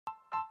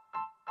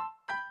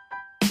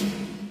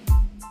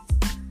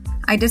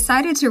I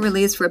decided to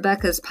release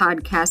Rebecca's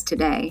podcast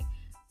today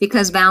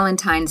because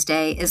Valentine's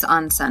Day is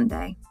on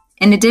Sunday.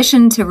 In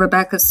addition to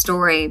Rebecca's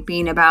story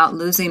being about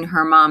losing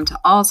her mom to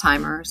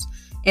Alzheimer's,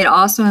 it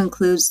also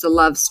includes the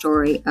love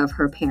story of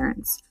her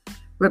parents.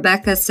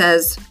 Rebecca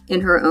says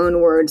in her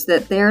own words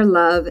that their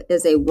love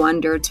is a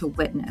wonder to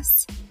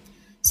witness.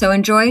 So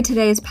enjoy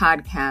today's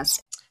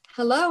podcast.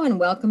 Hello and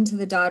welcome to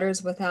the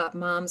Daughters Without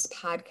Moms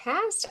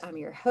podcast. I'm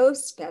your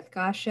host, Beth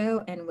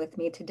Gasho, and with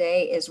me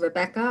today is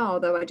Rebecca,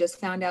 although I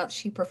just found out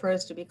she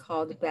prefers to be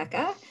called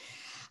Becca.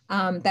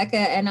 Becca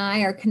and I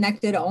are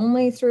connected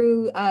only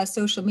through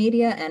social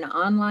media and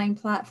online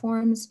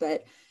platforms,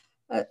 but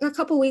a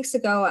couple weeks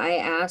ago, I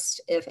asked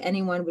if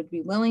anyone would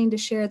be willing to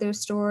share their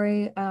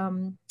story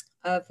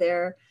of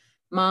their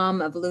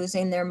mom, of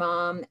losing their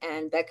mom,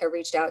 and Becca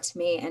reached out to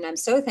me, and I'm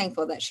so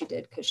thankful that she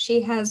did because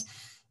she has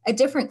a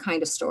different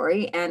kind of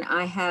story. And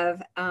I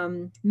have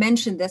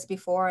mentioned this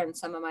before in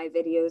some of my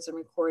videos and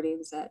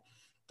recordings that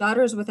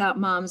Daughters Without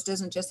Moms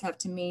doesn't just have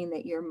to mean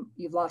that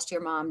you've lost your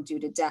mom due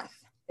to death.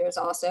 There's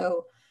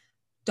also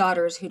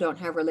daughters who don't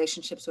have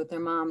relationships with their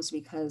moms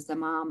because the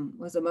mom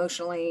was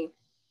emotionally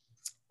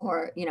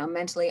or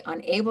mentally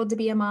unable to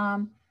be a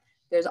mom.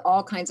 There's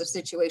all kinds of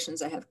situations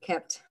that have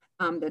kept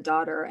the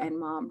daughter and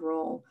mom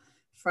role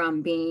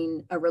from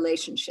being a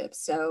relationship.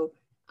 So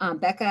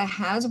Becca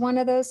has one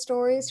of those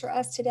stories for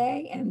us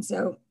today. And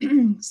so,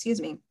 excuse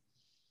me,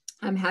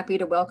 I'm happy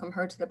to welcome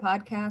her to the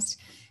podcast.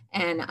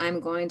 And I'm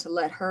going to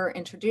let her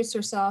introduce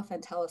herself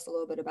and tell us a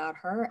little bit about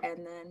her.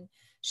 And then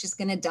she's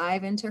going to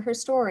dive into her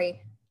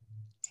story.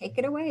 Take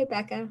it away,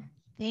 Becca.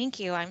 Thank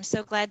you. I'm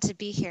so glad to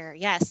be here.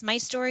 Yes, my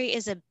story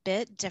is a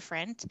bit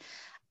different.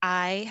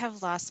 I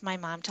have lost my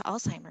mom to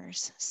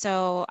Alzheimer's.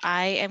 So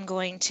I am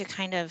going to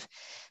kind of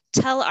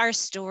tell our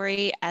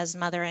story as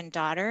mother and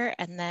daughter,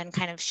 and then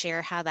kind of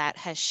share how that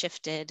has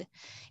shifted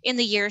in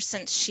the years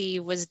since she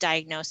was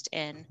diagnosed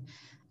in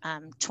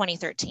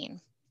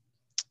 2013.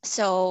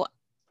 So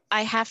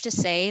I have to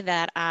say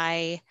that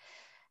I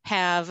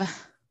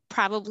have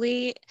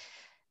probably,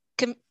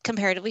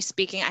 comparatively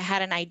speaking, I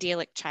had an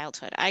idyllic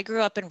childhood. I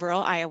grew up in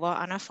rural Iowa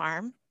on a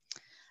farm.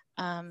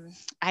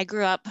 I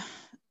grew up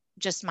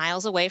just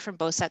miles away from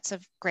both sets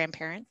of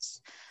grandparents.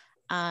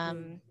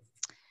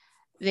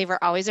 They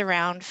were always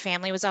around.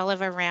 Family was always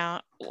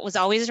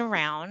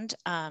around.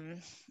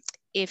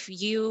 If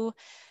you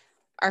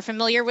are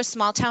familiar with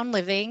small town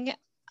living,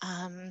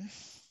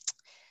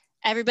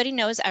 everybody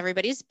knows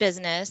everybody's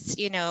business.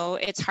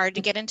 It's hard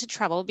to get into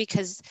trouble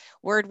because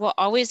word will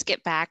always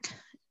get back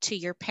to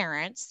your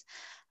parents.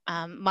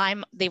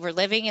 They were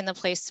living in the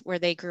place where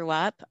they grew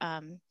up.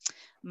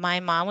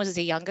 My mom was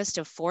the youngest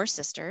of four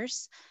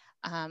sisters.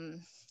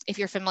 If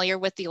you're familiar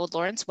with the old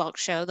Lawrence Welk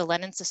show, the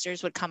Lennon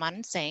sisters would come on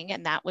and sing,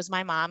 and that was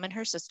my mom and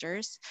her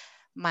sisters.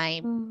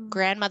 My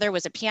grandmother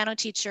was a piano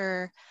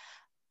teacher.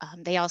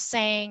 They all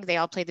sang, they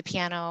all played the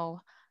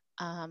piano.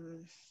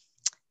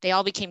 They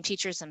all became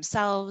teachers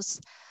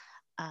themselves,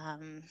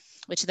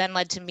 which then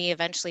led to me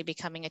eventually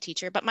becoming a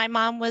teacher. But my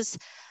mom was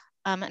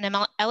an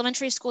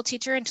elementary school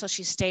teacher until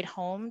she stayed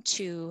home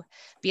to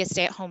be a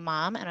stay-at-home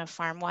mom and a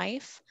farm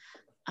wife.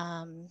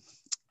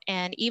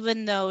 And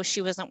even though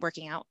she wasn't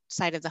working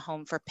outside of the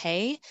home for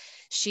pay,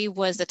 she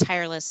was a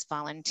tireless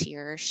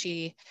volunteer.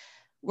 She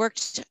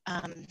worked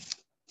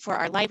for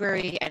our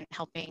library and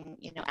helping,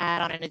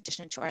 add on an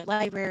addition to our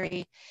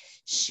library.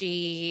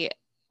 She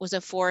was a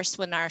force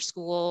when our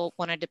school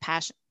wanted to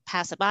pass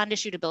a bond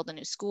issue to build a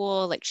new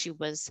school. Like, she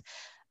was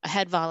a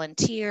head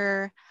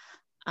volunteer.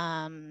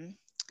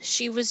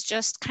 She was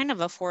just kind of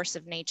a force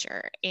of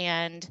nature.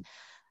 And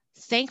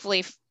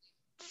thankfully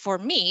for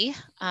me,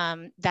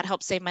 that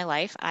helped save my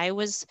life. I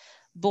was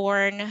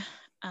born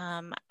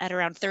at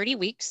around 30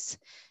 weeks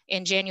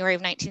in January of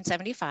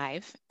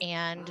 1975.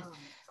 And wow.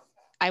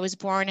 I was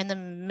born in the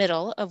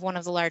middle of one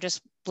of the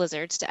largest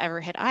blizzards to ever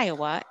hit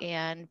Iowa.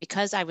 And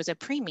because I was a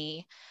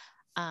preemie,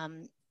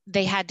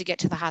 they had to get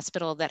to the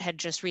hospital that had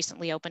just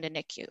recently opened a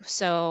NICU.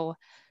 So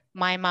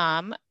my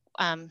mom,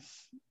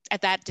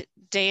 at that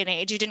day and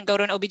age, you didn't go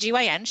to an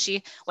OBGYN.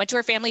 She went to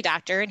her family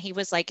doctor, and he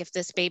was like, if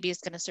this baby is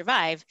going to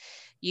survive,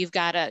 you've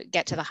got to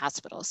get to the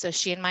hospital. So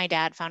she and my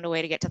dad found a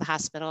way to get to the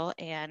hospital.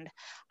 And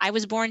I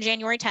was born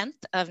January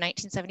 10th of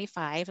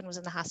 1975 and was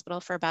in the hospital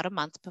for about a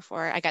month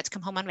before I got to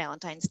come home on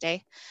Valentine's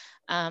Day.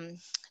 I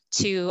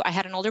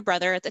had an older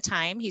brother at the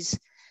time. He's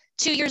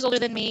 2 years older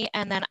than me.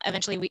 And then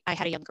eventually I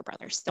had a younger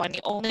brother. So I'm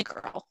the only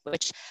girl,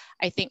 which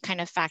I think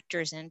kind of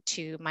factors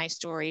into my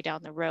story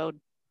down the road.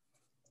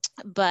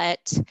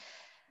 But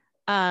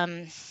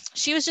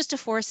she was just a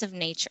force of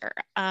nature.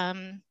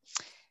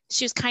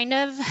 She was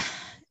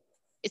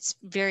it's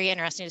very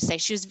interesting to say,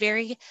 she was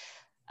very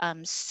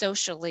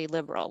socially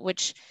liberal,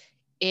 which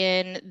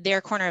in their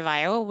corner of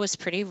Iowa was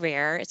pretty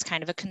rare. It's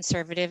kind of a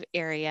conservative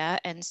area.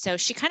 And so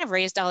she kind of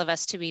raised all of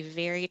us to be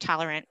very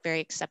tolerant,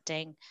 very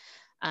accepting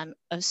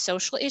of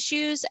social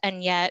issues.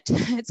 And yet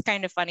it's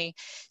kind of funny.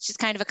 She's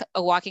kind of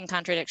a walking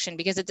contradiction,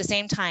 because at the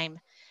same time,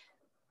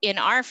 in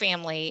our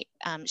family,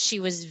 she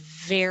was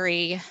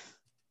very,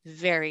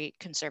 very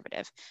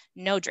conservative.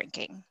 No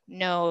drinking,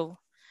 no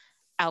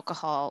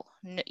alcohol,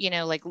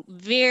 like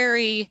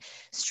very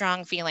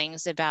strong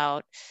feelings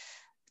about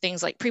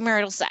things like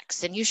premarital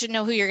sex and you should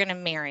know who you're going to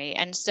marry.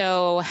 And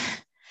so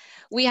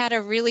we had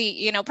a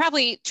really,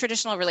 probably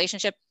traditional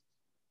relationship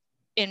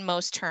in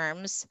most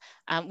terms.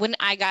 When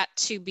I got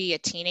to be a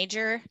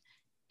teenager,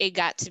 it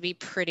got to be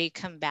pretty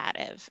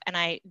combative.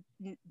 And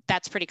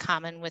that's pretty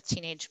common with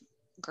teenage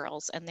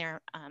girls and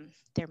their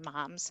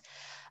moms.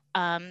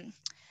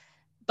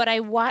 But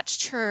I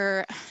watched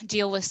her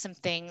deal with some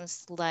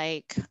things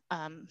like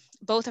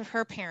both of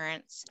her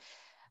parents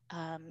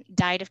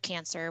died of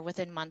cancer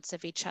within months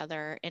of each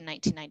other in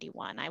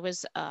 1991. I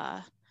was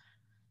a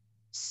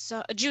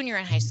junior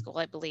in high school,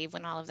 I believe,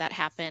 when all of that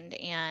happened.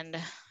 And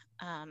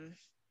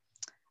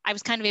I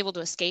was kind of able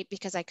to escape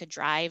because I could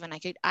drive and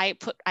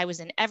I was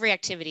in every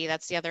activity.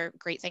 That's the other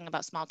great thing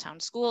about small town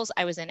schools.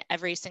 I was in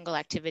every single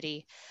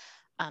activity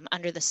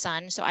under the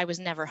sun. So I was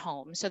never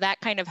home. So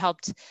that kind of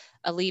helped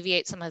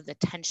alleviate some of the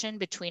tension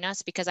between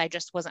us because I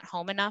just wasn't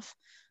home enough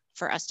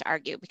for us to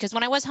argue. Because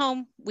when I was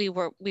home, we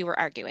were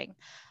arguing.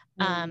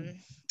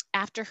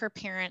 After her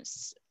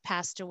parents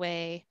passed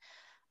away,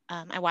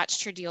 I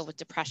watched her deal with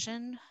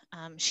depression.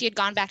 She had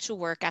gone back to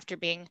work after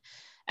being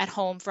at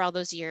home for all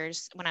those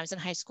years. When I was in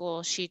high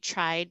school, she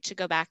tried to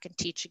go back and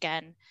teach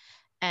again.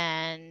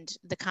 And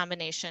the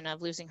combination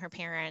of losing her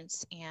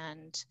parents,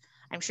 and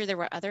I'm sure there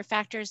were other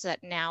factors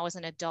that now as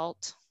an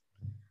adult,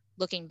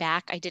 looking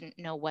back, I didn't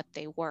know what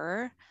they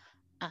were.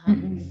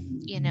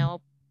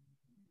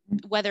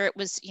 Whether it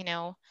was,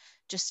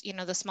 just,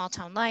 the small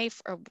town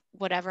life or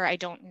whatever, I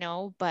don't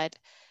know, but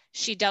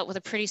she dealt with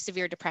a pretty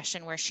severe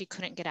depression where she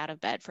couldn't get out of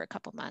bed for a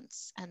couple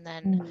months. And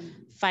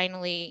then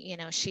finally,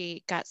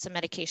 she got some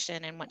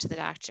medication and went to the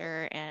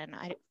doctor, and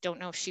I don't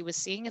know if she was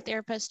seeing a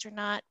therapist or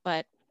not,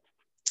 but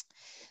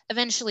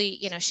eventually,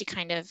 she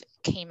kind of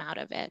came out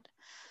of it.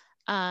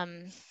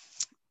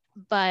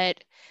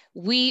 But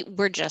we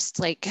were just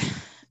like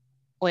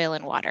oil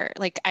and water.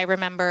 Like I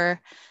remember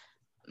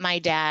my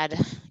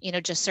dad,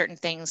 just certain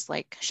things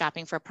like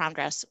shopping for a prom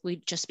dress,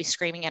 we'd just be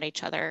screaming at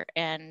each other,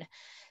 and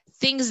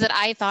things that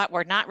I thought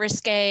were not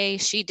risque,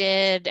 she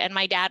did. And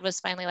my dad was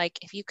finally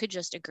like, if you could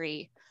just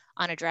agree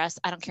on a dress,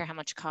 I don't care how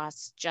much it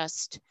costs,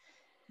 just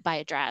buy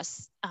a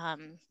dress.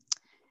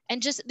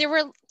 And just, there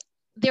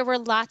were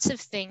lots of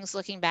things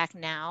looking back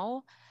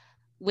now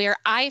where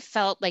I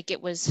felt like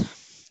it was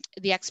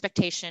the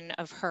expectation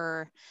of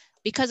her,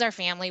 because our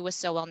family was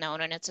so well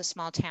known and it's a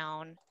small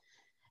town.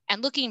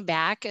 And looking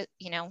back at,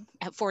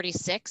 at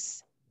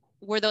 46,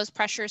 were those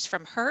pressures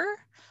from her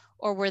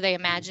or were they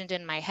imagined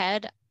in my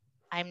head?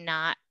 I'm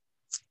not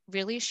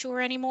really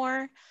sure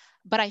anymore,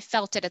 but I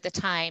felt it at the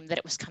time that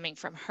it was coming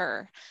from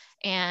her.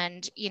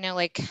 And,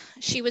 like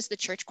she was the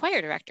church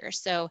choir director.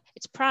 So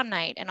it's prom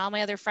night and all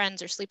my other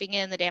friends are sleeping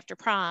in the day after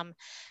prom.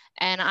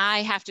 And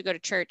I have to go to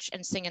church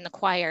and sing in the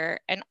choir.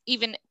 And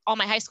even all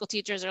my high school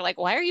teachers are like,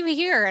 why are you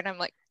here? And I'm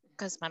like,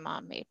 because my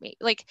mom made me.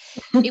 Like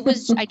it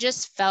was, I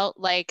just felt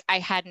like I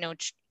had no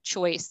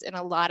choice in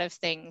a lot of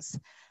things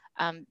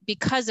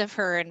because of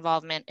her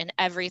involvement in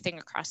everything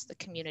across the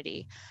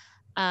community.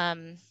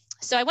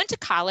 So I went to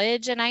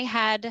college and I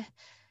had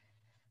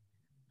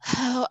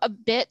a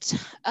bit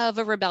of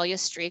a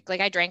rebellious streak.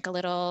 Like I drank a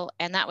little,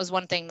 and that was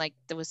one thing like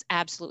that was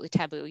absolutely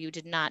taboo. You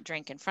did not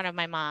drink in front of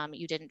my mom.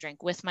 You didn't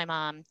drink with my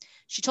mom.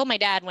 She told my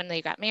dad when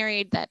they got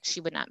married that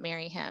she would not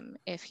marry him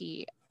if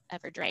he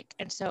ever drank.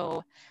 And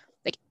so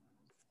like,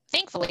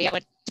 thankfully I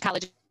went to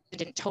college and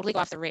didn't totally go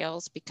off the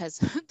rails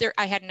because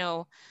I had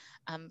no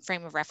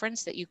frame of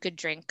reference that you could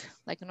drink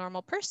like a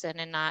normal person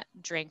and not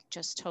drink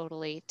just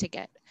totally to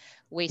get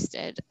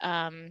wasted.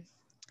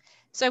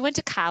 So I went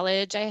to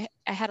college. I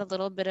had a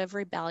little bit of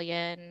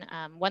rebellion.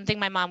 One thing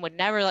my mom would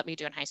never let me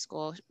do in high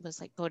school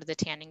was like go to the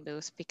tanning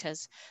booth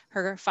because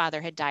her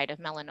father had died of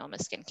melanoma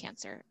skin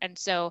cancer. And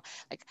so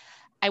like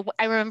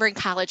I remember in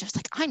college, I was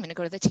like, I'm going to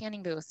go to the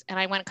tanning booth. And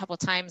I went a couple of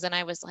times and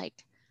I was like,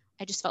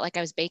 I just felt like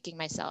I was baking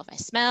myself. I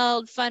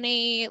smelled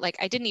funny. Like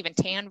I didn't even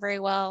tan very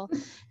well.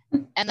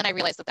 And then I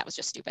realized that was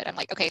just stupid. I'm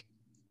like, okay,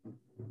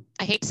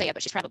 I hate to say it,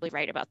 but she's probably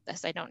right about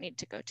this. I don't need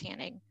to go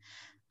tanning.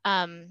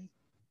 And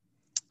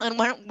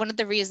one of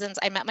the reasons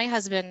I met my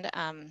husband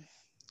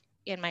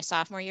in my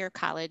sophomore year of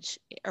college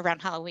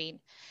around Halloween,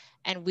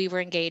 and we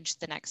were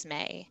engaged the next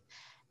May,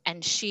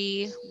 and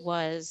she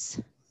was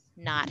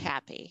not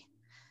happy.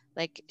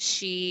 Like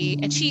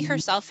she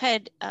herself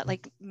had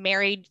like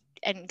married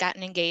and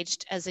gotten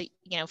engaged as a,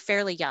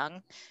 fairly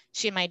young.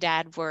 She and my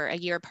dad were a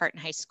year apart in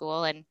high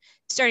school and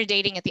started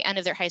dating at the end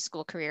of their high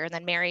school career and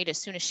then married as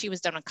soon as she was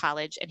done with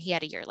college and he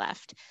had a year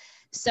left.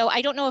 So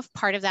I don't know if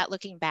part of that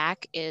looking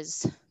back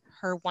is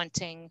her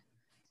wanting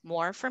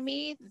more from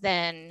me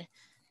than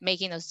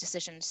making those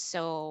decisions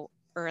so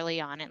early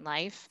on in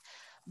life.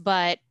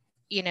 But,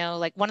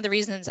 like one of the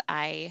reasons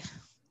I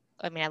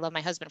love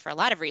my husband for a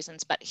lot of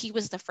reasons, but he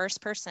was the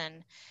first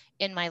person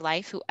in my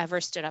life who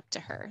ever stood up to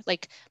her.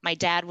 Like my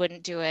dad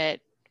wouldn't do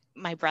it.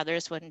 My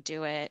brothers wouldn't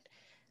do it.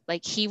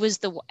 Like he was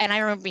and I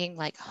remember being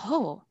like,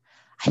 oh,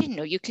 I didn't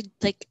know you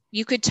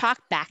could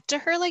talk back to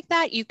her like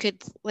that. You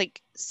could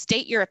like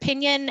state your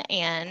opinion.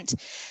 And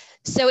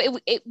so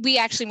we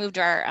actually moved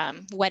our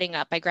wedding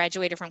up. I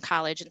graduated from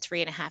college in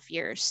 3.5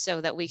 years so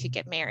that we could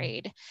get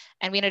married.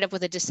 And we ended up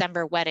with a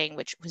December wedding,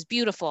 which was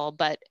beautiful,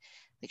 but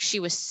like she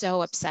was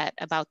so upset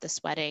about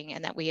this wedding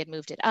and that we had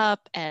moved it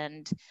up.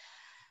 And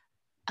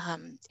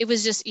it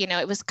was just,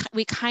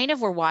 we kind of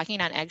were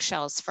walking on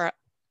eggshells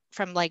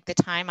from like the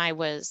time I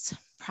was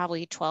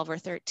probably 12 or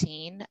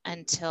 13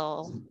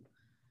 until,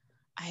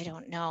 I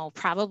don't know,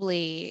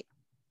 probably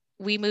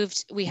we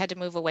had to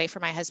move away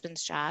from my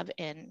husband's job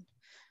in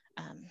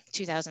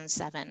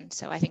 2007.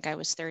 So I think I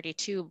was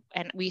 32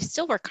 and we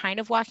still were kind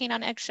of walking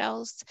on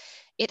eggshells.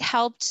 It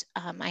helped.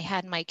 I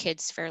had my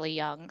kids fairly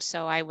young.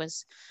 So I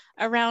was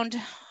around,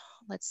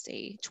 let's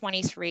see,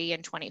 23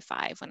 and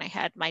 25 when I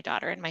had my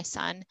daughter and my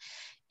son.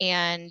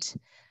 And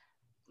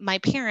my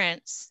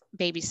parents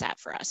babysat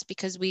for us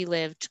because we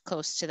lived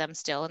close to them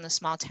still in the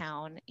small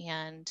town.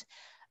 And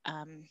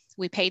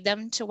we paid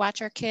them to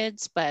watch our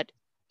kids, but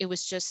it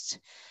was just,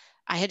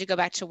 I had to go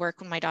back to work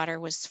when my daughter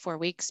was 4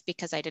 weeks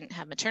because I didn't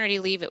have maternity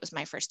leave. It was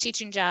my first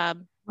teaching job.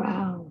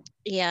 Wow.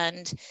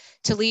 And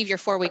to leave your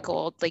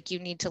 4-week-old, like you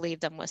need to leave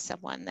them with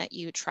someone that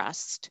you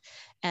trust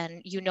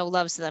and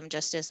loves them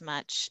just as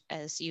much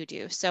as you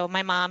do. So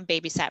my mom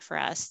babysat for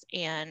us,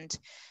 and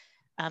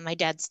my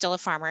dad's still a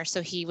farmer,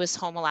 so he was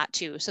home a lot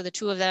too. So the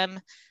two of them,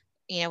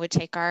 would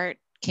take our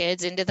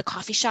kids into the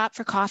coffee shop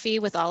for coffee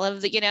with all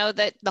of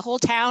the, the whole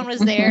town was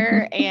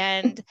there.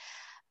 And,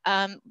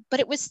 but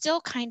it was still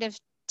kind of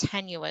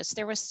tenuous.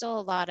 There was still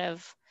a lot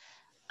of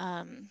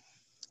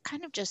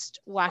kind of just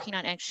walking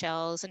on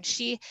eggshells. And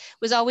she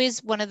was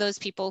always one of those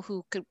people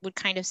who would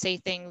kind of say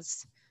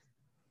things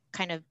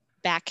kind of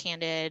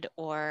backhanded,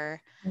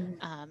 or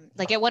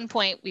like at one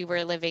point we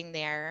were living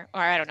there, or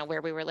I don't know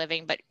where we were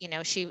living, but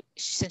she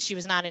since she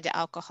was not into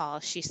alcohol,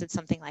 she said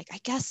something like, I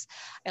guess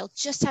I'll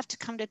just have to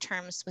come to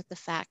terms with the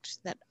fact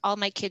that all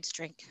my kids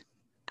drink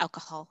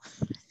alcohol.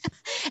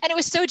 And it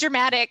was so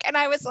dramatic. And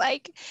I was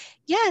like,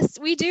 yes,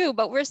 we do,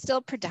 but we're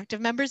still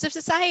productive members of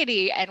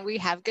society and we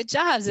have good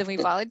jobs and we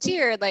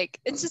volunteer. Like,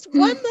 it's just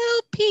one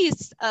little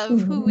piece of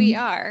who we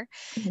are.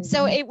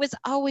 So it was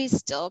always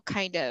still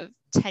kind of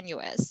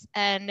tenuous.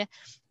 And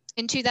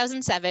in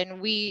 2007,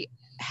 we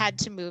had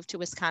to move to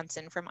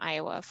Wisconsin from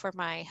Iowa for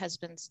my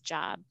husband's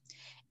job.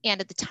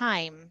 And at the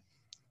time,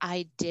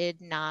 I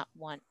did not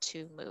want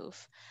to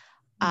move.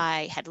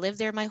 I had lived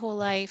there my whole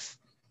life.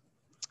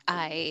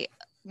 I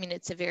mean,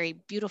 it's a very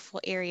beautiful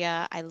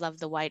area. I love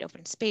the wide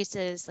open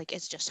spaces. Like,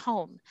 it's just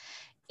home.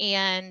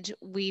 And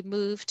we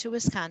moved to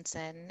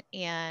Wisconsin,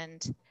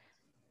 and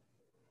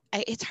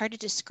it's hard to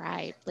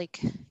describe. Like,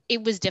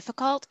 it was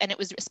difficult, and it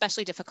was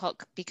especially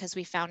difficult because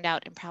we found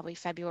out in probably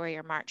February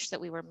or March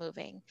that we were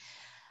moving.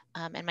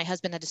 And my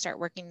husband had to start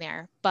working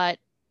there. But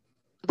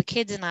the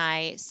kids and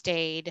I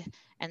stayed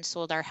and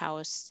sold our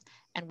house,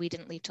 and we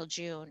didn't leave till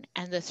June.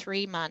 And the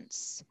 3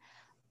 months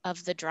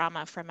of the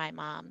drama from my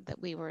mom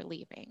that we were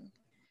leaving,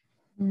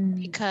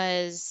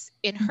 because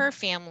in her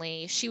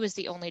family, she was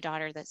the only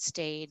daughter that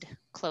stayed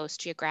close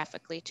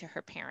geographically to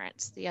her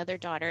parents. The other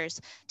daughters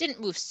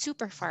didn't move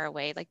super far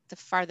away. Like, the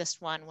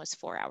farthest one was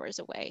 4 hours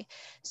away.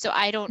 So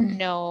I don't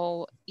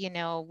know,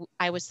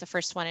 I was the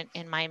first one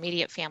in my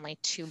immediate family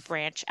to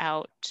branch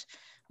out.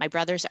 My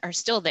brothers are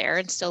still there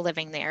and still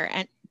living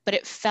there. But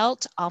it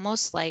felt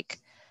almost like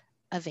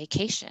a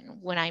vacation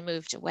when I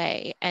moved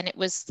away. And it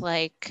was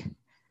like,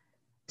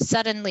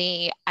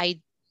 suddenly I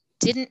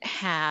didn't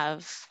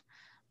have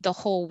the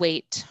whole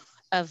weight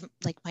of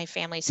like my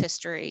family's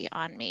history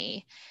on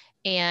me.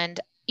 And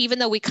even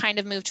though we kind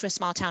of moved to a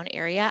small town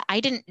area, I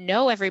didn't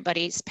know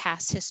everybody's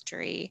past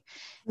history.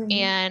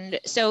 And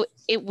so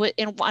it was,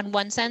 on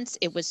one sense,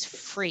 it was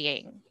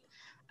freeing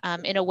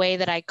in a way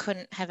that I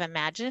couldn't have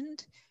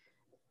imagined.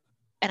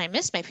 And I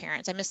miss my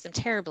parents. I miss them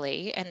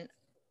terribly. And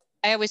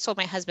I always told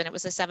my husband it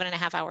was a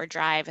 7.5-hour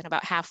drive, and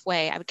about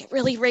halfway I would get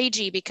really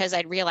ragey because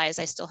I'd realize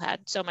I still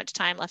had so much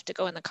time left to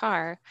go in the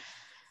car.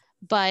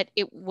 But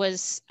it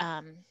was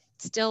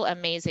still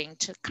amazing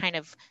to kind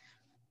of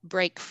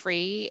break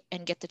free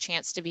and get the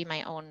chance to be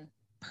my own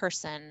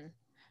person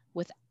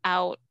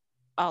without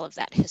all of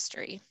that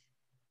history.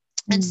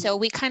 And so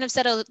we kind of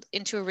settled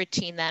into a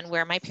routine then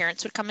where my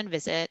parents would come and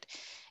visit,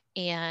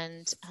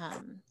 and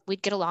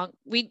we'd get along.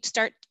 We'd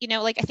start,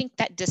 like, I think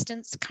that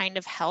distance kind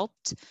of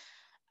helped,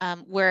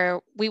 where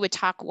we would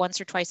talk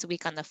once or twice a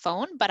week on the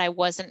phone, but I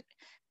wasn't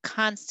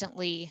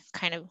constantly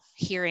kind of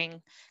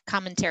hearing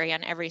commentary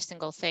on every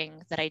single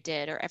thing that I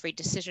did or every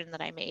decision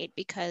that I made,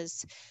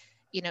 because,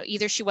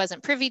 either she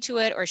wasn't privy to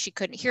it or she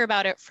couldn't hear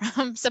about it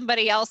from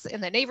somebody else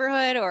in the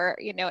neighborhood or,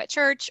 at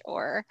church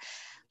or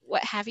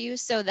what have you.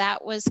 So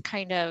that was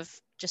kind of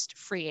just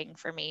freeing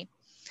for me.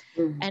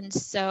 And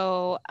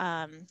so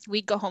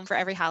we'd go home for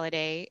every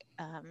holiday.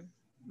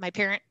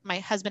 My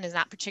husband is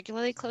not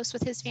particularly close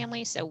with his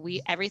family. So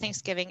every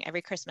Thanksgiving,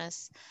 every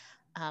Christmas,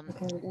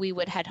 we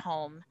would head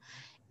home.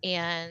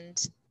 And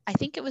I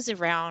think it was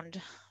around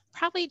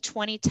probably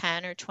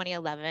 2010 or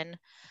 2011,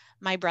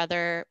 my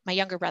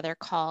younger brother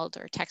called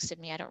or texted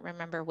me, I don't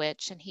remember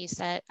which, and he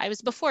said, I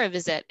was before a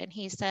visit, and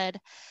he said,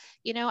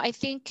 I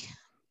think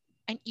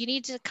you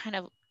need to kind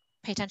of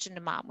pay attention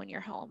to mom when you're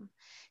home.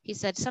 He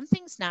said,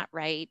 something's not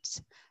right.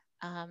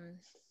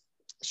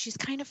 She's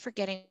kind of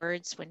forgetting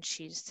words when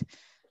she's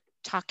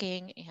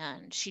talking,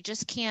 and she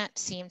just can't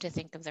seem to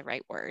think of the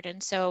right word.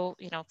 And so,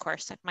 of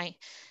course, like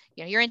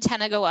your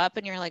antenna go up,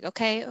 and you're like,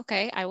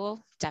 okay, I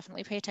will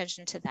definitely pay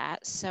attention to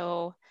that.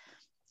 So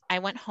I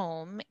went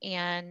home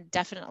and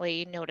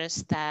definitely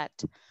noticed that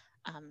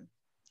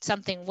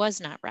something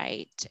was not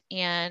right.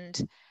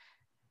 And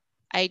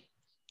I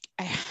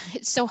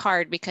it's so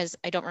hard because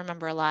I don't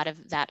remember a lot of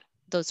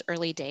those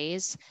early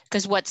days,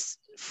 because what's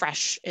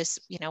fresh is,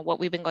 what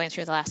we've been going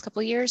through the last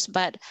couple of years.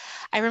 But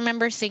I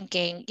remember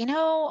thinking,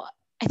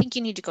 I think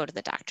you need to go to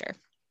the doctor.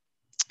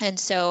 And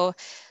so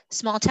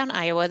small town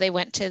Iowa, they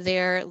went to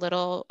their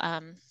little,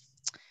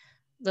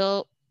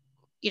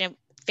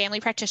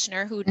 family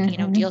practitioner who,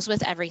 deals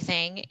with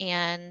everything.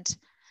 And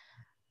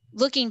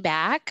looking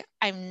back,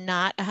 I'm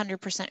not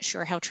 100%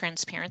 sure how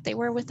transparent they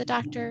were with the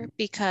doctor,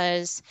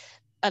 because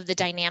of the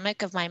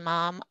dynamic of my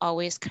mom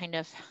always kind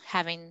of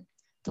having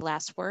the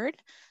last word.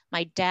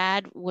 My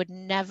dad would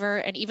never,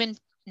 and even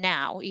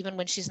now, even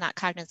when she's not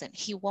cognizant,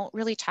 he won't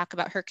really talk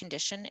about her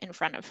condition in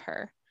front of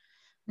her,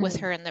 with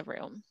her in the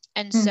room.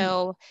 And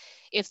so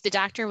if the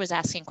doctor was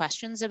asking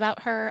questions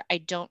about her, I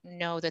don't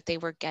know that they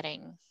were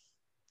getting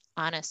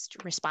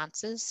honest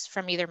responses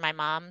from either my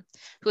mom,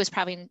 who was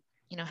probably,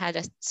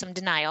 had some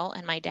denial,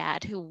 and my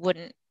dad, who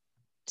wouldn't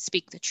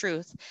speak the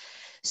truth.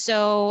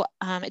 So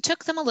it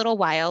took them a little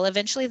while.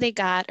 Eventually they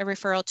got a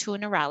referral to a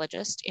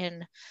neurologist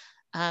in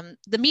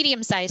the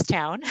medium-sized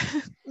town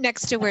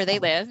next to where they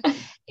live.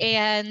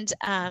 And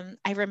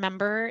I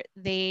remember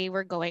they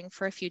were going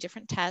for a few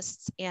different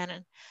tests, and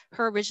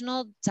her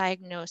original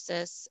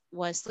diagnosis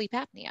was sleep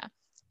apnea.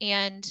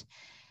 And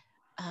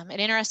an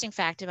interesting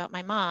fact about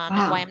my mom,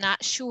 and why I'm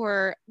not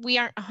sure, we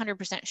aren't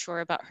 100%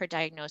 sure about her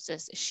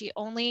diagnosis, she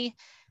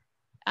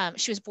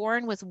was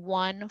born with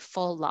one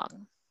full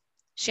lung.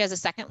 She has a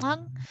second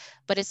lung,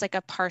 but it's like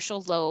a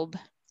partial lobe,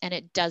 and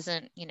it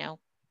doesn't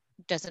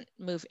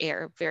move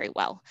air very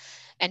well.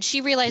 And she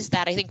realized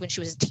that, I think, when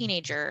she was a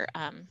teenager.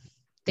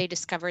 They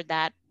discovered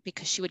that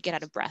because she would get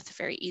out of breath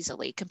very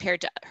easily compared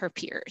to her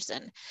peers.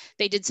 And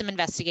they did some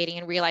investigating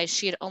and realized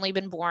she had only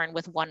been born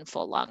with one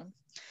full lung.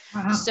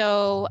 Wow.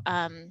 So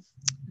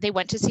they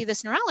went to see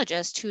this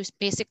neurologist, who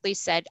basically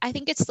said, I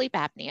think it's sleep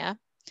apnea.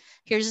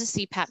 Here's a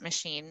CPAP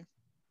machine.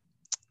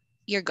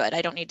 You're good.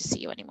 I don't need to see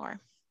you anymore.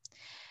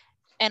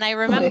 And I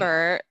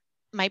remember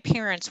my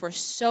parents were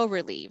so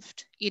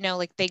relieved,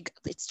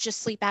 it's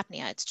just sleep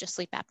apnea. It's just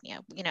sleep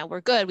apnea.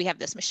 We're good. We have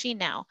this machine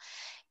now.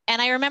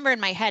 And I remember in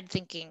my head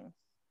thinking,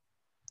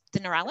 the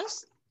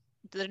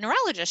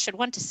neurologist should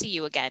want to see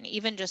you again,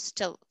 even just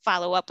to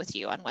follow up with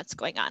you on what's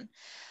going on.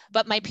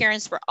 But my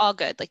parents were all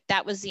good. Like,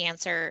 that was the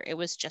answer. It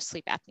was just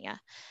sleep apnea.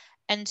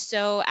 And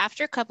so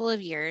after a couple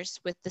of years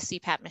with the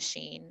CPAP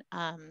machine,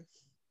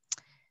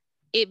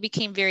 it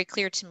became very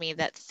clear to me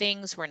that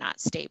things were not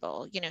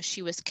stable.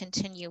 She was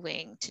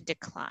continuing to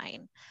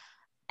decline.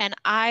 And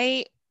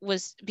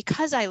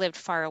because I lived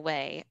far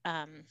away,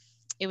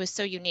 it was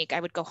so unique. I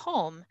would go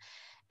home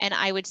and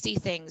I would see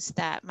things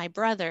that my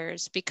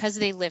brothers, because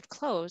they lived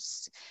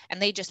close and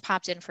they just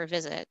popped in for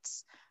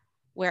visits,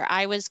 where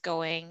I was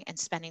going and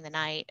spending the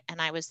night,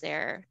 and I was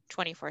there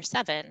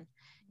 24/7.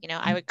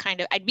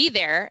 I'd be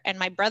there, and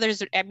my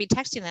brothers, I'd be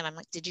texting them. I'm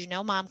like, did you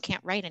know mom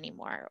can't write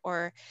anymore?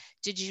 Or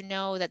did you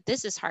know that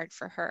this is hard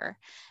for her?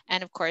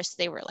 And of course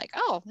they were like,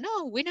 oh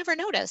no, we never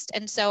noticed.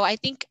 And so I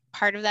think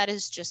part of that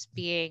is just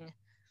being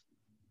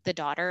the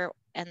daughter,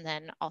 and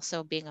then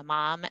also being a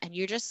mom, and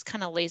you're just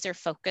kind of laser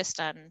focused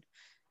on,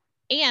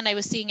 and I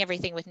was seeing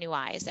everything with new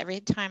eyes.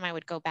 Every time I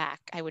would go back,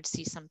 I would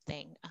see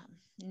something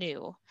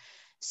new.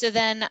 So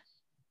then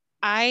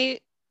I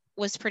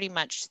was pretty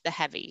much the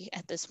heavy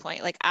at this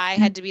point. Like, I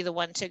had to be the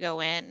one to go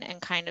in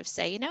and kind of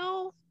say,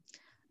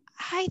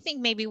 I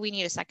think maybe we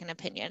need a second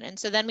opinion. And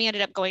so then we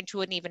ended up going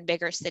to an even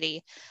bigger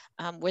city,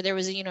 where there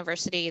was a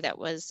university that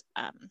was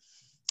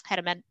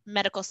had a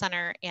medical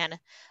center and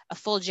a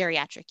full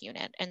geriatric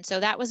unit. And so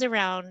that was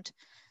around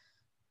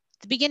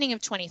the beginning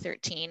of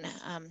 2013.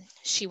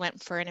 She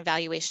went for an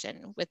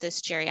evaluation with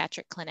this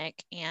geriatric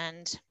clinic,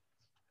 and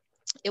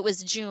it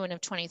was June of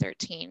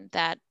 2013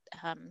 that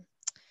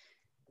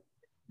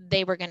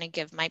they were going to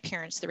give my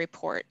parents the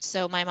report.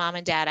 So my mom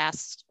and dad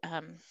asked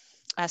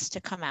us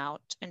to come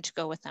out and to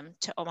go with them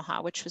to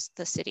Omaha, which was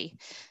the city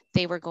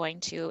they were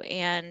going to.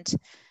 And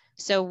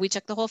so we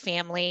took the whole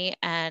family,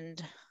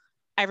 and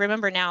I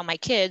remember now my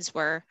kids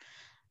were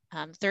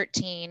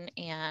 13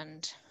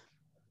 and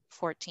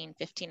 14,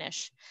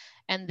 15-ish,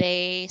 and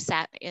they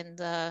sat in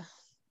the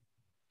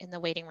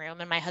waiting room,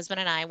 and my husband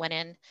and I went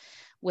in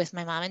with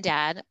my mom and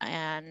dad,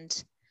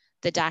 and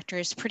the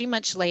doctors pretty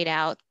much laid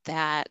out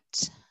that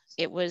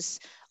it was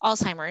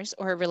Alzheimer's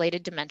or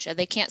related dementia.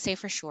 They can't say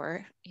for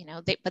sure,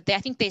 but I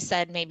think they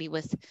said maybe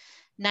with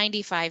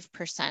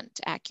 95%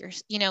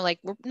 accuracy, like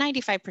we're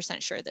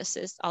 95% sure this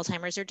is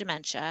Alzheimer's or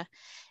dementia.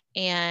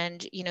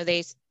 And,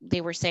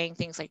 they were saying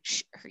things like,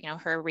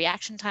 her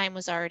reaction time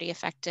was already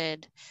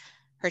affected.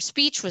 Her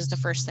speech was the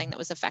first thing that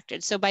was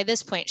affected. So by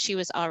this point, she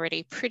was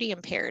already pretty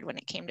impaired when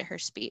it came to her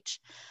speech.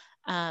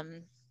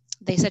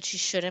 They said she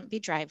shouldn't be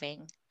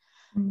driving.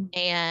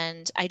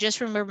 And I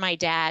just remember my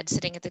dad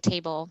sitting at the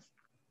table,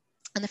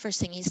 and the first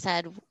thing he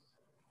said,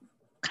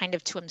 kind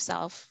of to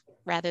himself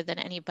rather than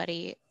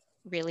anybody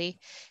really,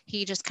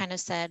 he just kind of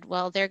said,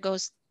 well, there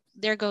goes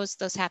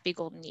those happy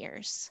golden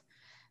years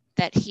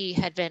that he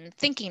had been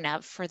thinking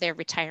of for their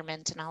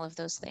retirement and all of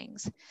those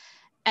things.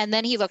 And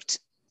then he looked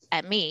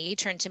at me, he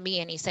turned to me,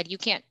 and he said, you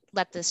can't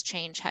let this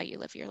change how you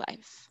live your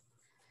life,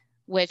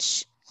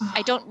 which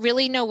I don't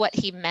really know what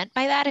he meant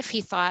by that. If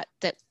he thought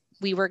that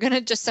we were going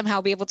to just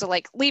somehow be able to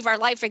like leave our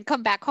life and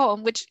come back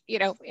home, which,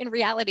 in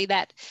reality,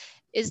 that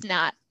is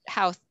not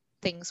how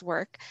things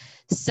work.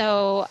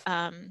 So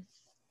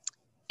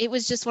it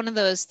was just one of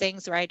those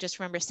things where I just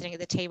remember sitting at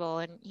the table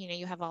and,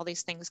 you have all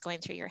these things going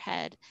through your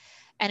head.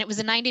 And it was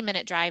a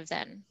 90-minute drive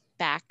then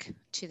back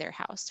to their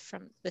house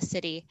from the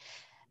city.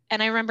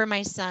 And I remember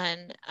my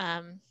son,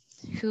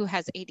 who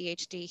has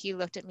ADHD, he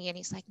looked at me and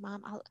he's like,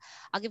 Mom,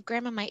 I'll give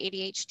Grandma my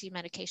ADHD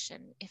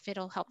medication if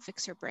it'll help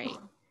fix her brain.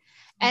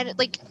 And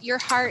like your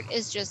heart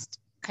is just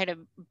kind of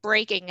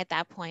breaking at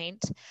that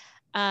point.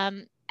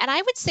 And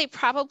I would say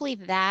probably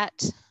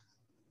that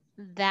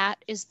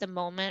is the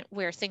moment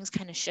where things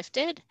kind of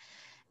shifted.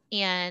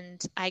 And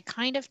I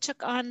kind of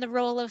took on the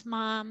role of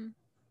mom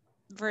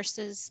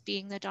versus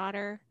being the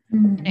daughter.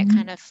 And it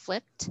kind of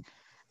flipped.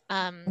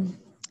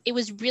 It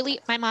was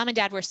really, my mom and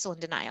dad were still in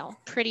denial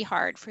pretty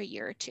hard for a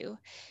year or two.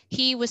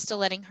 He was still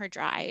letting her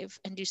drive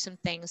and do some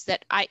things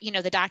that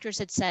the doctors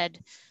had said,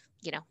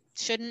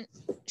 shouldn't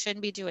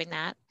be doing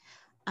that.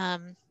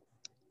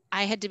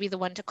 I had to be the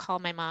one to call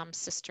my mom's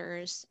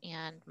sisters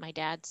and my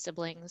dad's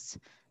siblings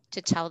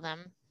to tell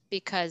them,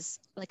 because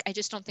like, I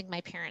just don't think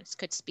my parents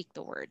could speak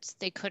the words.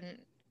 They couldn't.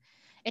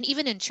 And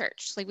even in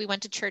church, like we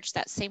went to church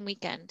that same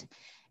weekend,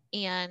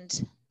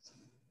 and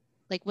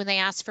like when they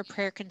asked for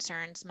prayer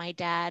concerns, my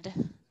dad,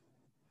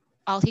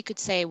 all he could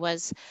say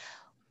was,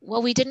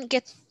 well, we didn't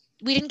get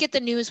the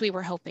news we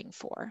were hoping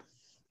for.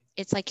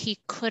 It's like he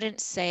couldn't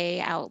say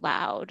out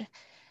loud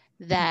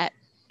that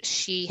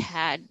she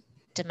had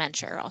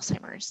dementia or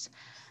Alzheimer's,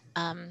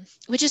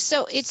 which is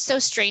it's so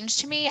strange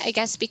to me, I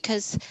guess,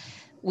 because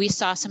we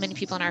saw so many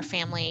people in our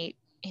family,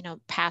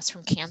 pass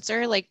from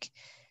cancer. Like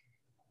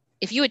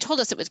if you had told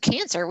us it was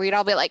cancer, we'd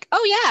all be like,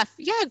 oh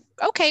yeah,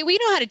 okay, we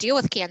know how to deal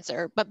with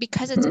cancer. But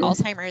because it's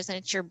Alzheimer's and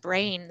it's your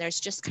brain, there's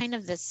just kind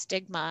of this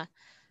stigma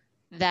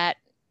that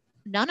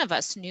none of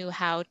us knew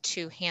how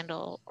to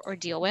handle or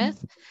deal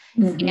with.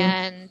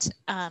 And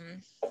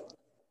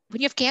when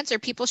you have cancer,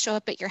 people show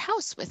up at your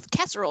house with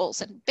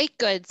casseroles and baked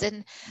goods.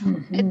 And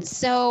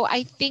so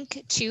I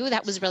think too,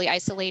 that was really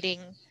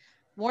isolating,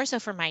 more so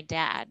for my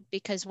dad,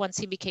 because once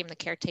he became the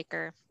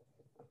caretaker,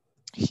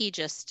 he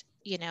just,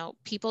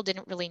 people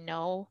didn't really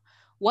know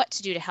what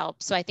to do to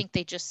help. So I think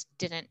they just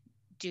didn't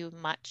do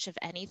much of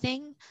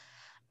anything.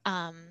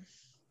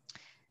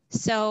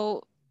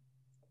 So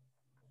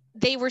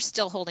they were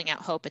still holding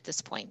out hope at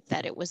this point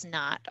that it was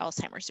not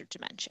Alzheimer's or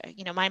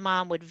dementia. My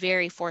mom would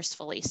very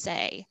forcefully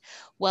say,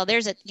 well,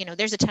 there's a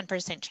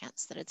 10%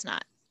 chance that it's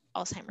not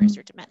Alzheimer's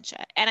or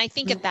dementia. And I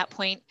think at that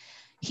point,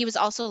 he was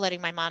also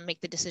letting my mom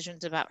make the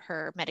decisions about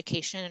her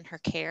medication and her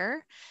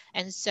care.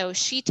 And so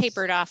she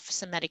tapered off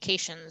some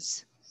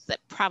medications that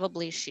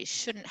probably she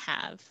shouldn't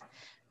have,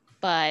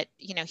 but,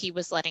 he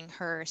was letting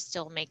her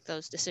still make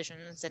those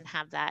decisions and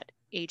have that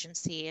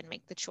agency and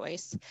make the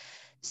choice.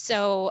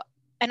 So,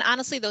 and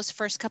honestly, those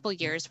first couple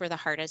years were the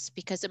hardest,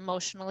 because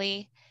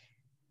emotionally,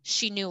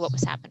 she knew what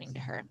was happening to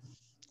her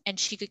and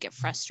she could get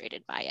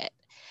frustrated by it.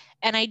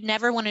 And I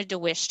never wanted to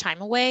wish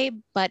time away,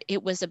 but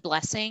it was a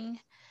blessing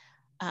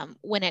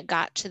when it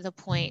got to the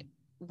point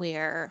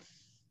where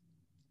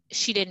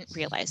she didn't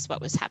realize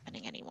what was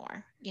happening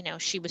anymore.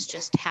 She was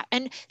just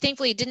and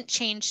thankfully it didn't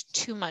change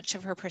too much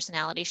of her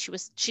personality.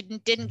 She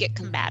didn't get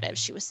combative.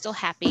 She was still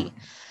happy.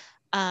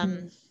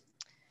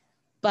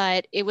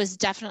 But it was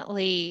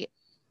definitely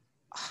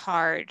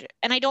hard.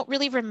 And I don't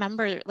really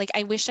remember, like,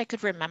 I wish I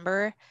could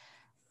remember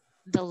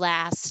the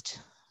last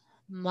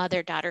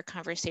mother-daughter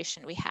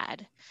conversation we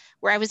had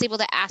where I was able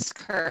to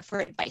ask her for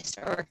advice,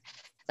 or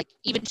like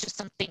even just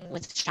something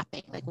with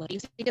shopping, like, what do you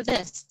think of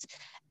this?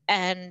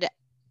 And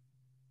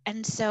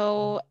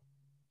so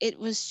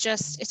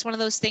it's one of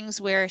those things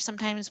where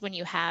sometimes when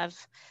you have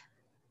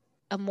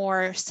a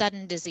more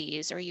sudden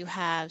disease, or you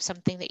have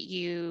something that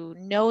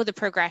the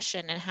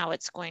progression and how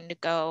it's going to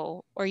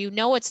go, or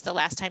it's the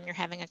last time you're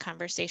having a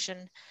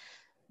conversation,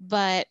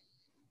 but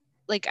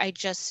like, I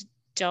just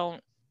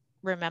don't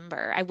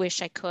remember. I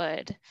wish I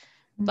could,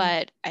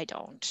 but I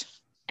don't.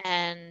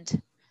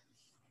 And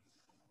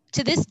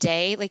to this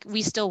day, like,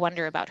 we still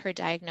wonder about her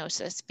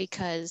diagnosis,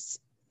 because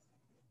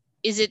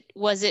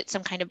was it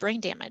some kind of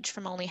brain damage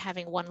from only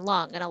having one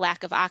lung and a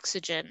lack of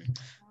oxygen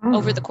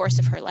over the course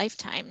of her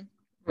lifetime?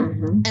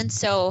 And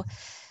so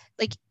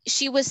like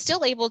she was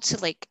still able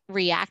to like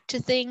react to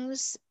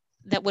things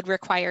that would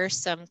require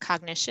some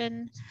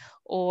cognition,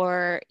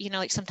 or, you know,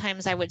 like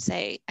sometimes I would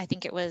say, I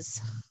think it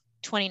was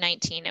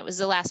 2019, it was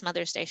the last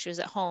Mother's Day, she was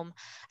at home.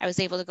 I was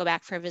able to go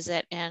back for a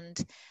visit, and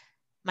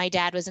my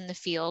dad was in the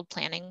field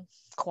planting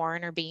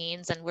corn or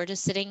beans, and we're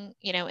just sitting,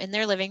 you know, in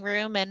their living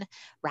room and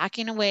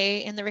rocking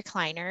away in the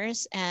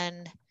recliners.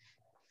 And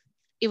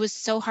it was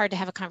so hard to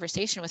have a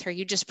conversation with her.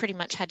 You just pretty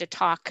much had to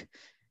talk,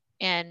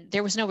 and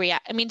there was no I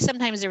mean,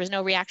 sometimes there was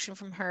no reaction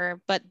from her,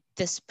 but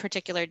this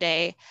particular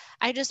day,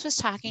 I just was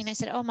talking. I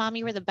said, "Oh, Mom,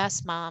 you were the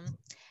best mom.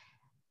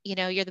 You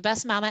know, you're the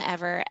best mama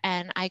ever."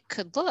 And I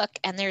could look,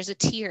 and there's a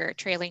tear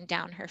trailing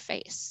down her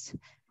face.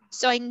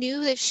 So I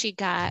knew that she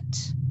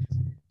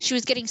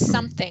was getting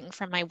something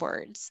from my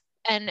words.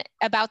 And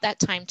about that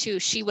time too,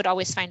 she would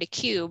always find a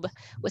cube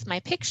with my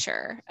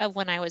picture of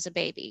when I was a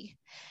baby.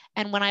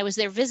 And when I was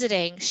there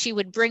visiting, she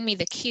would bring me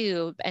the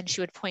cube and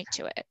she would point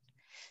to it.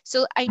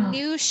 So I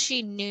knew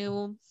she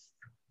knew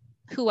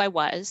who I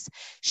was.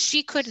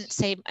 She couldn't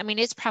say, I mean,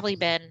 it's probably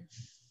been,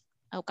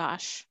 oh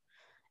gosh,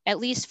 at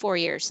least 4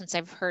 years since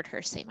I've heard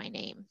her say my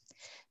name,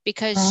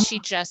 because she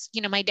just,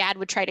 you know, my dad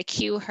would try to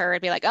cue her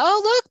and be like,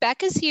 "Oh, look,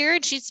 Becca's here."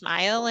 And she'd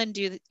smile and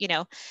do, you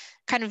know,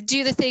 kind of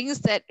do the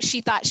things that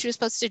she thought she was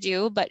supposed to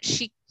do, but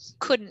she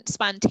couldn't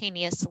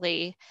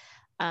spontaneously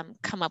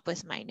come up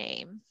with my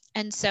name.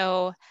 And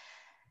so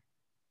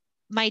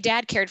my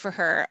dad cared for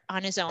her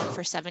on his own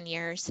for 7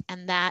 years.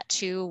 And that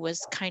too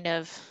was kind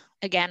of,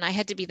 again, I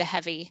had to be the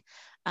heavy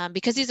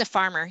because he's a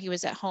farmer. He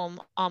was at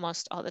home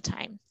almost all the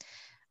time.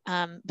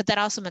 But that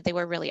also meant they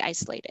were really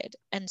isolated.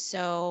 And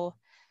so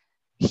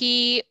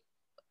he,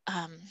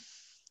 and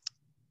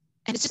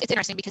it's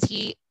interesting because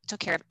he took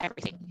care of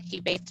everything. He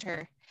bathed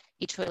her,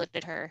 he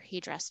toileted her, he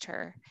dressed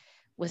her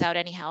without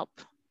any help.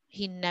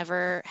 He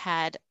never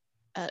had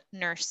a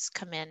nurse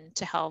come in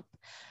to help.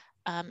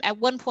 At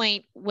one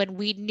point, when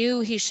we knew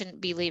he shouldn't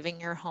be leaving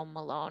your home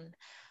alone,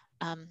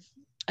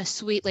 a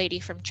sweet lady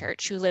from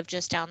church who lived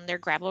just down their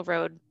gravel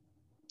road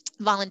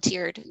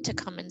volunteered to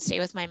come and stay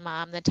with my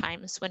mom the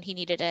times when he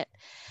needed it.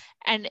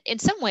 And in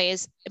some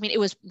ways, I mean, it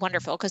was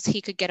wonderful because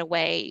he could get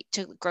away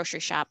to grocery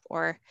shop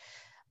or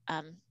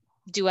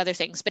do other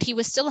things, but he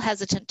was still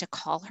hesitant to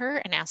call her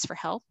and ask for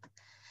help.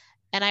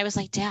 And I was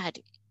like, "Dad,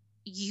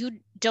 you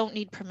don't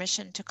need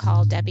permission to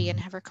call Debbie and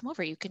have her come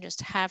over. You can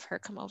just have her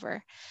come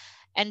over."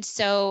 And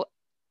so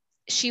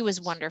she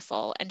was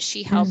wonderful, and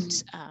she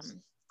helped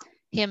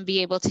him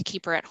be able to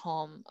keep her at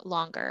home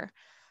longer.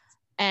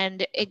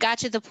 And it got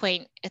to the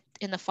point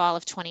in the fall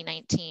of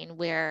 2019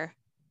 where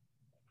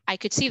I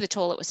could see the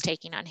toll it was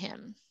taking on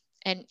him.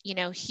 And, you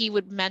know, he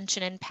would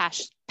mention in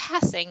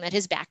passing that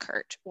his back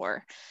hurt,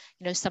 or,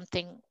 you know,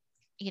 something,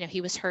 you know,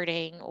 he was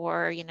hurting,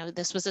 or, you know,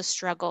 this was a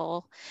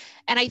struggle.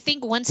 And I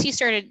think once he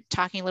started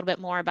talking a little bit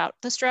more about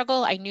the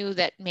struggle, I knew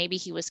that maybe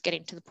he was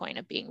getting to the point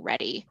of being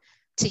ready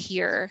to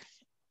hear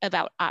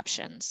about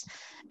options.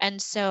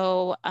 And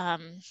so I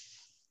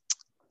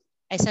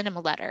sent him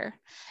a letter.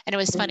 And it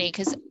was funny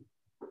because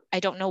I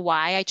don't know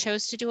why I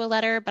chose to do a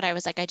letter, but I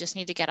was like, I just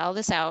need to get all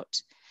this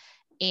out.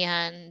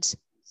 And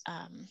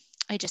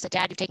I just said,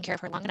 "Dad, you've taken care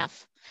of her long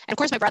enough." And of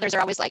course, my brothers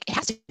are always like, "It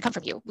has to come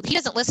from you. He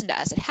doesn't listen to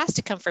us. It has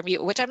to come from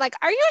you," which I'm like,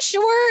 "Are you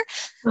sure?"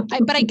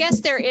 But I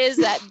guess there is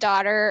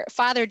that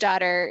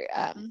father-daughter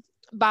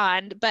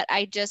bond. But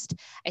I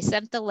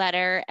sent the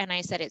letter and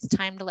I said, "It's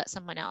time to let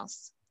someone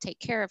else take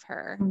care of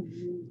her.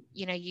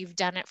 You know, you've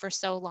done it for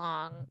so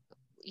long.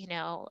 You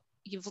know,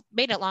 you've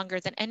made it longer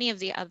than any of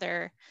the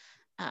other."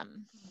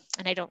 And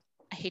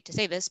I hate to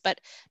say this, but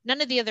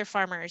none of the other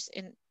farmers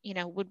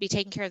would be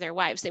taking care of their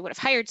wives. They would have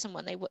hired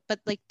someone. But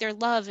like their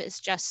love is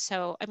just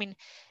so, I mean,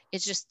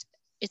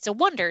 it's a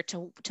wonder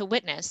to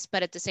witness,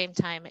 but at the same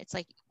time, it's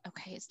like,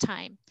 okay, it's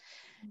time.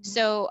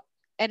 So,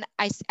 and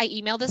I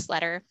emailed this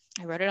letter,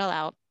 I wrote it all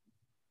out,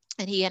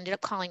 and he ended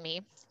up calling me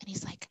and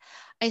he's like,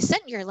 "I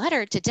sent your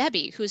letter to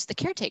Debbie, who's the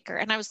caretaker."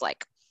 And I was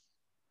like,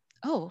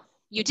 "Oh,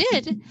 you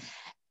did?"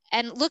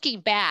 And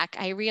looking back,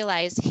 I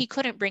realized he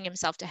couldn't bring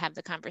himself to have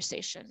the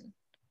conversation.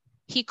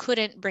 He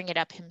couldn't bring it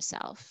up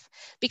himself,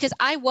 because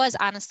I was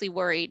honestly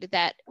worried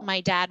that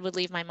my dad would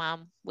leave my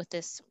mom with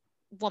this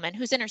woman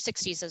who's in her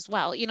 60s as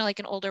well, you know, like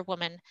an older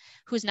woman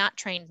who's not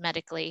trained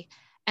medically.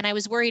 And I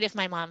was worried if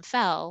my mom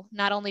fell,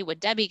 not only would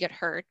Debbie get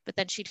hurt, but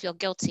then she'd feel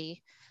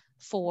guilty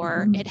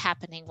for it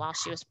happening while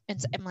she was.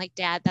 And I'm like,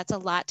 "Dad, that's a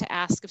lot to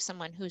ask of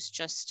someone who's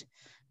just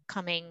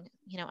coming,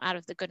 you know, out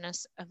of the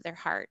goodness of their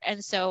heart."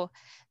 And so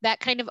that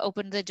kind of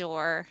opened the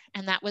door.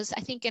 And that was,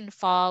 I think, in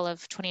fall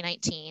of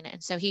 2019.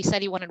 And so he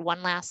said he wanted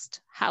one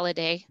last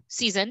holiday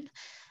season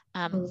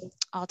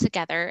all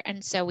together.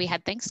 And so we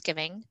had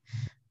Thanksgiving,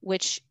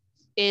 which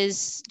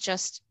is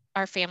just,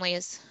 our family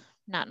is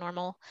not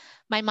normal.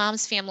 My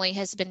mom's family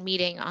has been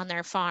meeting on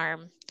their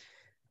farm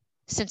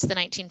since the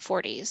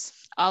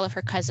 1940s, all of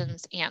her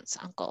cousins, aunts,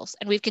 uncles,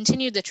 and we've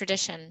continued the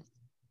tradition.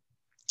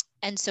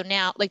 And so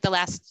now, like the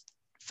last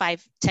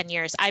 5-10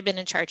 years, I've been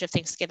in charge of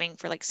Thanksgiving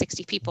for like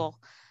 60 people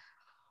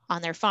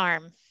on their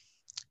farm.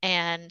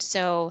 And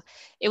so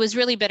it was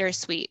really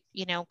bittersweet,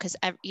 because,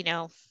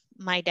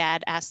 my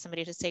dad asked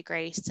somebody to say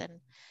grace, and,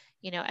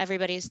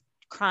 everybody's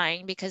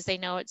crying because they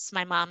know it's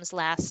my mom's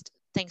last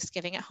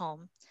Thanksgiving at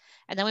home.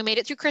 And then we made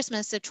it through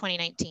Christmas of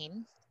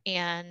 2019.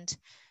 And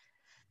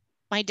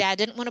my dad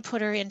didn't want to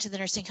put her into the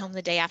nursing home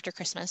the day after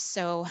Christmas.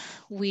 So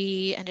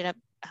we ended up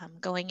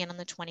going in on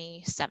the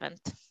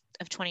 27th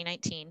of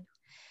 2019.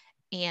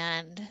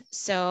 And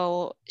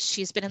so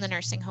she's been in the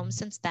nursing home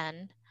since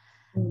then.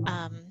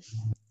 And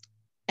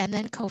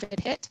then COVID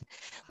hit,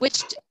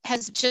 which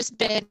has just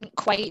been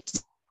quite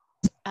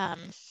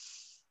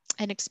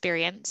an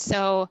experience.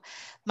 So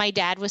my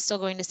dad was still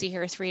going to see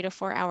her 3 to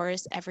 4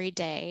 hours every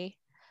day,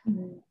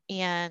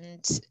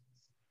 and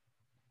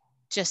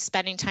just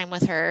spending time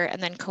with her.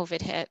 And then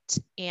COVID hit.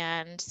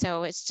 And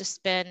so it's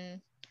just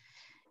been,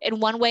 in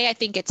one way, I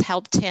think it's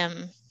helped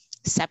him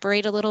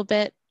separate a little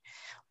bit.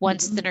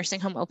 Once the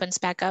nursing home opens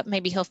back up,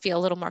 maybe he'll feel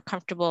a little more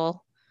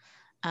comfortable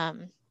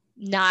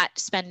not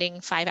spending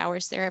 5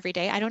 hours there every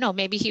day. I don't know,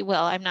 maybe he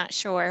will, I'm not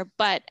sure.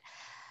 But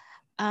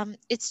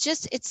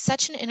it's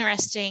such an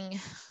interesting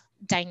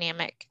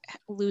dynamic,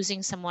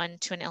 losing someone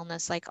to an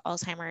illness like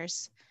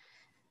Alzheimer's.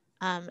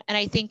 And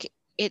I think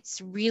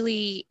it's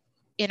really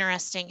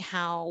interesting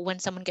how when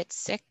someone gets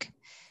sick,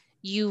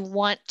 you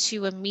want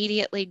to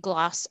immediately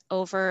gloss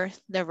over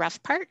the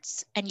rough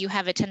parts, and you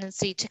have a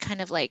tendency to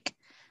kind of like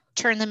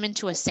turn them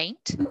into a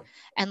saint.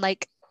 And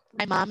like,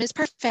 my mom is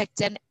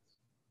perfect, and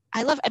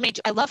I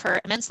love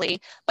her immensely,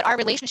 but our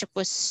relationship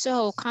was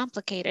so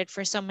complicated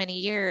for so many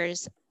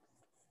years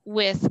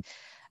with,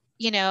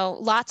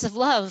 lots of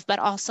love, but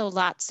also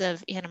lots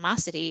of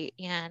animosity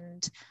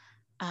and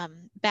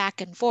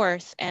back and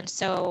forth. And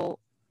so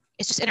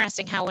it's just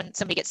interesting how when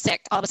somebody gets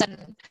sick, all of a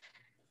sudden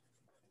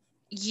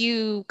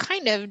you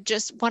kind of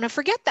just want to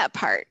forget that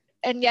part.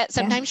 And yet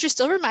sometimes you're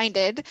still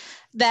reminded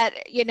that,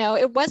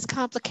 it was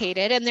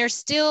complicated, and they're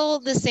still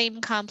the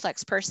same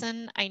complex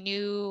person I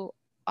knew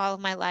all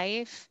of my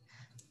life.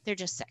 They're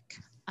just sick.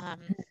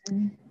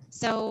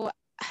 So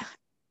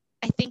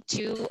I think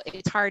too,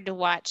 it's hard to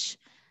watch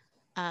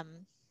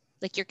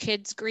like your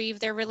kids grieve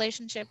their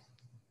relationship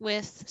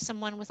with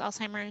someone with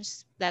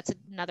Alzheimer's. That's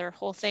another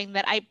whole thing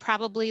that I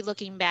probably,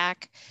 looking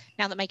back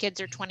now that my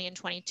kids are 20 and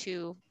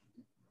 22,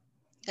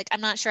 like, I'm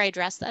not sure I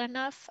addressed that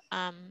enough.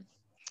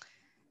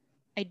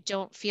 I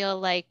don't feel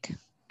like,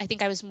 I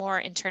think I was more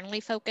internally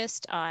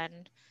focused on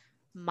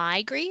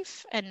my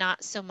grief, and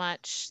not so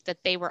much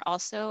that they were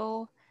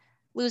also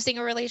losing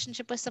a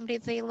relationship with somebody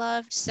they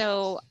loved.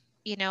 So,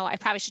 I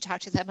probably should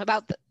talk to them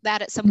about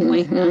that at some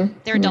point.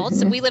 They're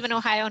adults, and we live in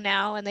Ohio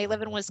now, and they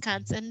live in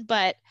Wisconsin.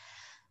 But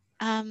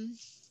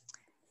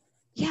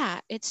yeah,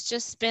 it's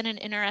just been an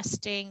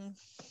interesting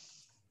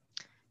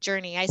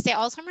journey. I say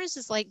Alzheimer's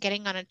is like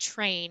getting on a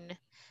train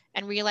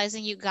and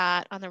realizing you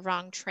got on the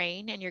wrong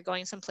train and you're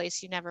going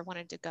someplace you never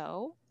wanted to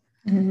go.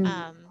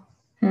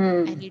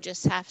 And you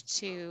just have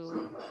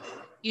to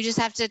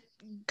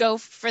go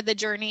for the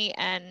journey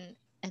and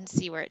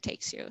see where it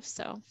takes you.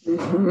 So,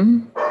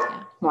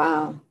 yeah.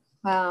 Wow.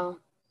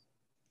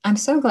 I'm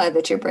so glad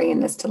that you're bringing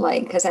this to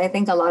light, because I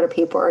think a lot of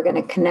people are going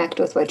to connect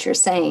with what you're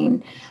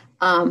saying.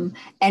 And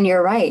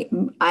you're right.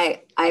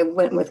 I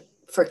went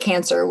for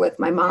cancer with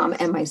my mom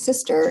and my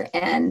sister,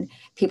 and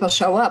people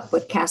show up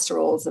with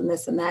casseroles and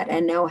this and that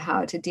and know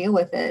how to deal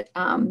with it.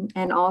 And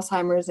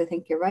Alzheimer's, I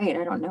think you're right.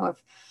 I don't know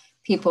if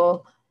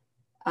people,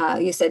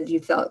 you said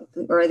you felt,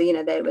 or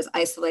that it was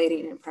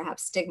isolating and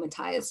perhaps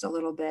stigmatized a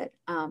little bit.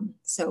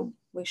 So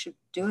we should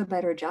do a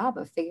better job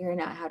of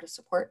figuring out how to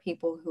support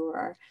people who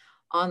are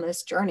on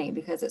this journey,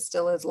 because it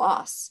still is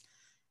loss.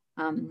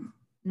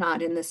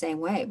 Not in the same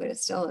way, but it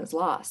still is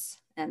loss.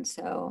 And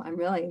so I'm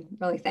really,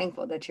 really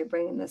thankful that you're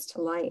bringing this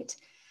to light.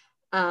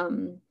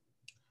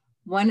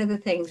 One of the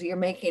things you're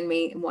making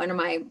me, one of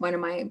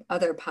my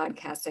other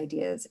podcast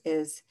ideas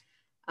is,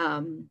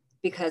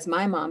 because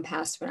my mom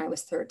passed when I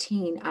was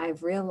 13,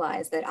 I've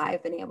realized that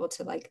I've been able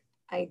to like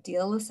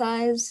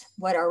idealize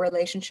what our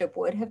relationship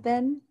would have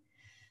been.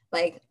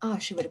 Like, oh,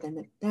 she would have been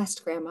the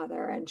best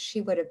grandmother, and she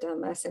would have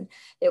done this, and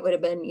it would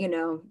have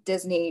been,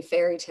 Disney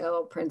fairy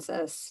tale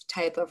princess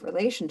type of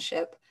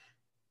relationship.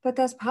 But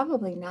that's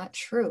probably not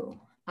true.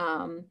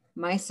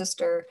 My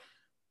sister,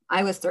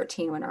 I was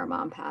 13 when our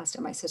mom passed,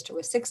 and my sister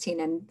was 16,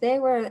 and they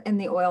were in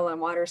the oil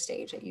and water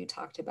stage that you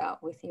talked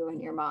about with you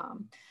and your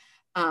mom.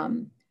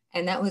 And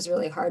that was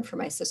really hard for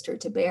my sister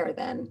to bear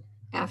then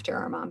after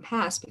our mom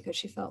passed, because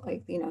she felt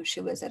like, she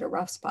was at a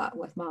rough spot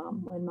with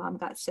mom when mom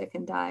got sick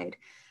and died.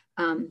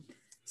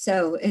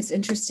 So it's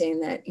interesting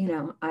that,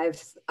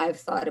 I've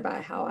thought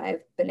about how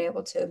I've been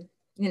able to,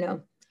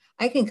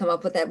 I can come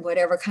up with that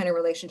whatever kind of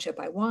relationship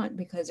I want,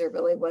 because there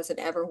really wasn't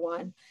ever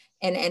one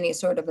in any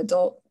sort of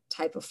adult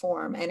type of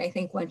form. And I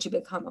think once you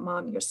become a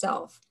mom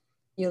yourself,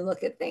 you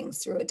look at things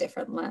through a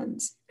different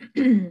lens.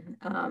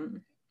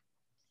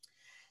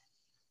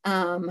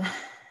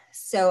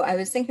 So I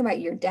was thinking about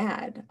your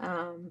dad.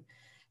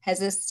 Has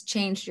this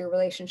changed your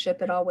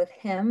relationship at all with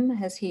him?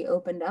 Has he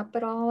opened up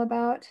at all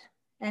about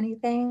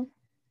anything?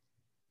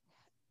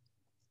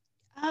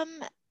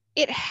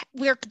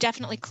 we're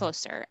definitely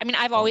closer. I mean,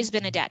 I've always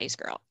been a daddy's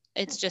girl.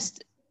 It's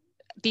just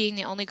being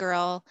the only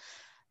girl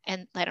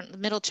and the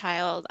middle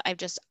child.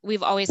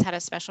 We've always had a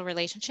special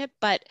relationship,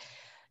 but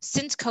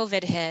since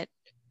COVID hit,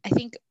 I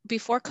think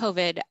before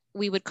COVID,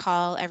 we would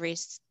call every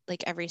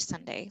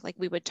Sunday, like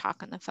we would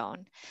talk on the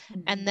phone.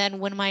 Mm-hmm. And then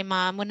when my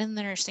mom went in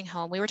the nursing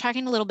home, we were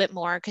talking a little bit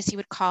more because he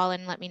would call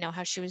and let me know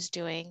how she was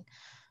doing.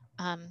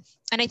 And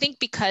I think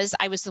because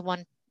I was the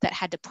one that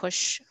had to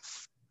push,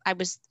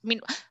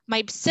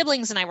 my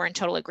siblings and I were in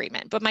total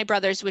agreement, but my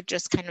brothers would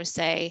just kind of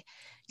say,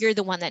 you're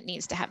the one that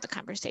needs to have the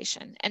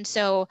conversation. And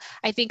so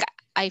I think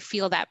I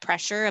feel that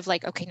pressure of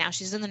like, okay, now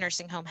she's in the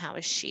nursing home.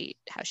 How's she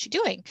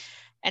doing?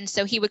 And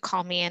so he would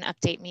call me and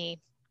update me.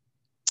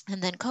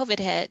 And then COVID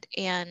hit,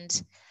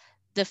 and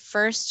the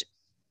first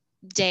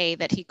day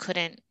that he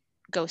couldn't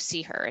go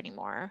see her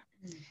anymore,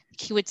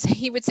 he would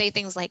say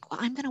things like, well,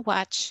 I'm going to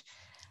watch,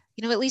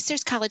 at least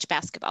there's college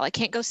basketball. I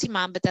can't go see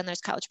mom, but then there's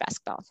college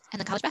basketball. And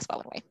then college basketball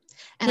went away.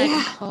 And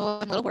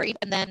I'm a little worried.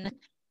 And then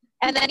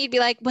he'd be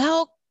like,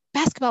 well,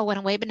 basketball went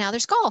away, but now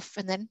there's golf.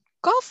 And then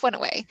golf went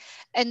away.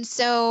 And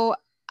so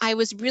I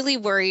was really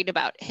worried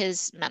about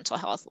his mental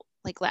health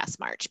like last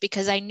March,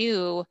 because I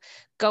knew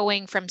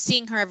going from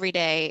seeing her every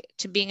day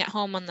to being at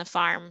home on the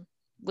farm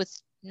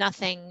with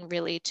nothing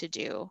really to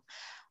do,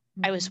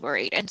 I was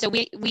worried. And so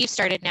we've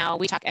started now,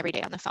 we talk every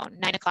day on the phone,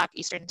 9:00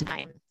 Eastern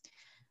time.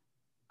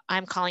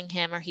 I'm calling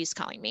him or he's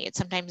calling me.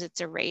 Sometimes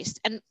it's a race.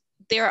 And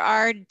there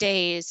are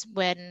days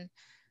when,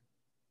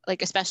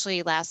 like,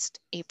 especially last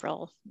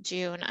April,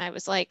 June, I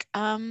was like,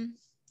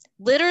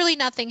 literally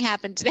nothing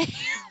happened today.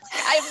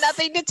 I have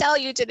nothing to tell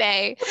you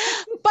today,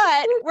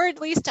 but we're at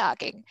least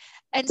talking.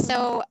 And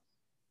so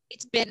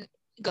it's been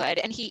good.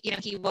 And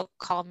he will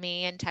call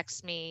me and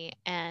text me.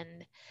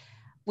 And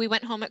we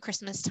went home at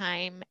Christmas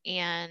time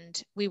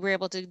and we were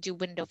able to do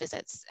window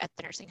visits at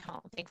the nursing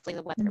home. Thankfully,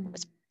 the weather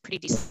was pretty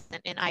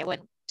decent in Iowa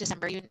in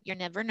December. You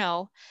never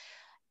know.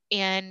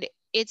 And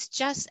it's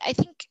just, I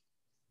think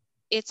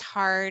it's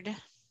hard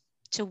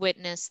to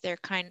witness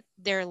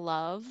their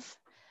love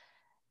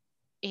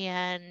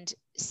and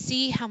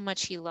see how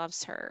much he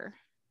loves her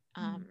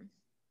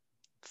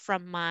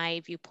from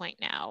my viewpoint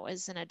now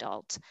as an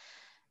adult,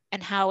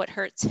 and how it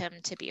hurts him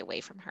to be away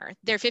from her.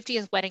 Their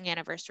 50th wedding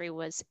anniversary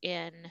was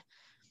in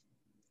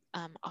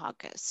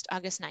August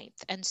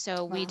 9th. And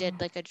so we did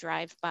like a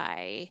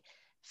drive-by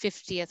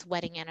 50th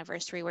wedding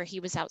anniversary where he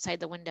was outside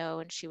the window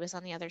and she was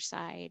on the other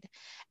side.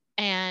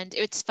 And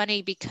it's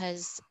funny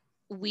because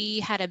we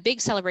had a big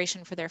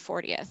celebration for their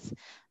 40th.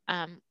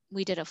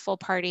 We did a full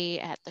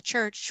party at the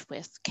church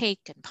with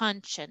cake and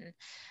punch, and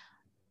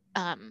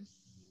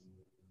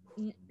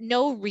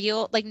no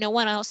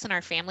one else in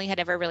our family had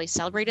ever really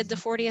celebrated the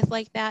 40th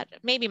like that.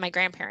 Maybe my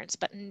grandparents,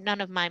 but none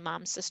of my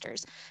mom's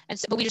sisters. And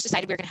so, but we just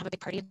decided we were going to have a big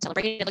party and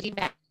celebrate it. Looking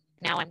back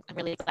now, I'm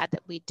really glad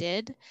that we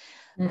did.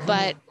 Mm-hmm.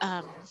 But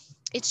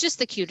it's just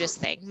the cutest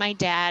thing. My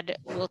dad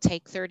will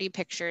take 30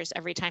 pictures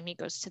every time he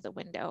goes to the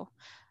window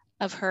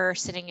of her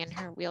sitting in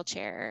her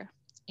wheelchair,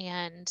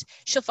 and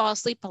she'll fall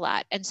asleep a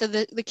lot. And so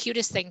the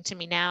cutest thing to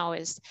me now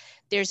is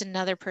there's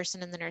another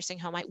person in the nursing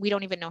home. We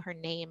don't even know her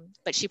name,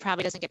 but she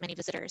probably doesn't get many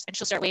visitors. And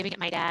she'll start waving at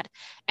my dad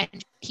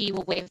and he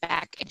will wave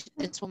back, and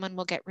this woman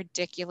will get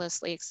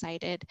ridiculously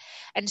excited.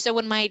 And so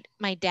when my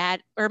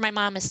dad or my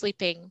mom is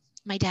sleeping,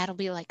 my dad will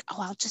be like, oh,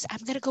 I'm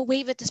going to go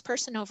wave at this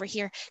person over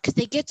here, because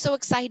they get so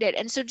excited.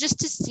 And so just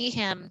to see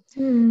him,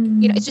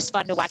 it's just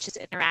fun to watch his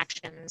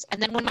interactions.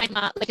 And then when my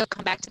mom, he'll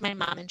come back to my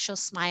mom and she'll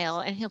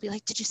smile and he'll be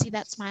like, did you see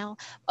that smile?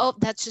 Oh,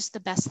 that's just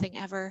the best thing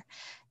ever.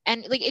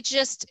 And it's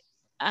just,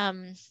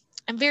 I'm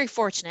very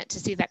fortunate to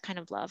see that kind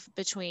of love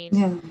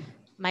between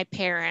my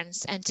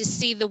parents, and to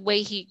see the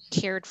way he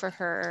cared for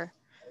her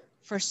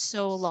for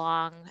so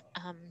long,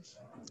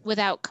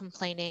 without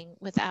complaining,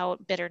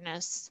 without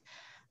bitterness.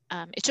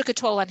 It took a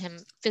toll on him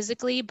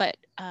physically, but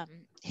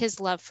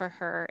his love for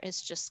her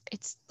is just,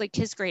 it's like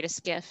his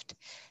greatest gift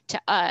to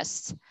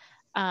us,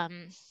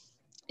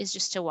 is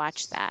just to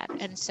watch that.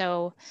 And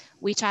so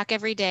we talk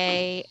every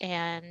day,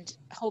 and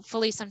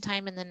hopefully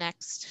sometime in the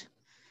next,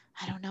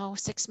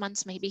 6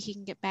 months, maybe he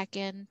can get back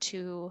in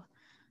to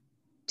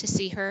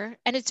see her.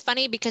 And it's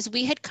funny because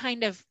we had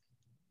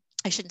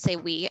I shouldn't say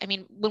we,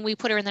 when we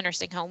put her in the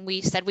nursing home,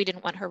 we said we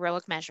didn't want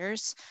heroic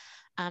measures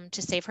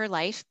to save her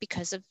life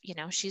because of,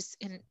 she's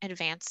in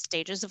advanced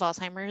stages of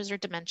Alzheimer's or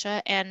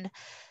dementia. And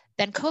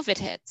then COVID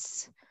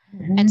hits,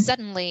 and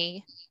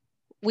suddenly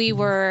we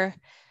were,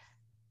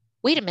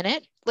 wait a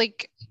minute,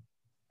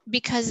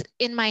 because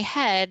in my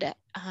head,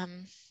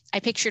 I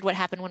pictured what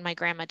happened when my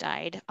grandma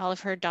died. All of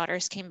her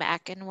daughters came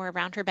back and were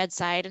around her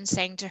bedside and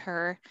sang to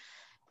her,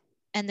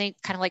 and they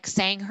kind of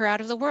sang her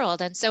out of the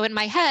world. And so in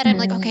my head, I'm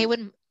like, okay,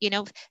 when,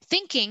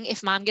 thinking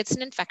if mom gets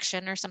an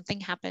infection or something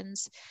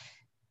happens,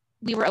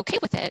 we were okay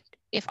with it.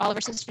 If all of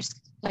her sisters,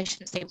 I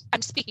shouldn't say,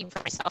 I'm speaking for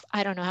myself,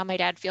 I don't know how my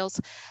dad feels.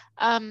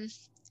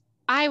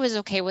 I was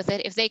okay with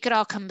it if they could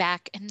all come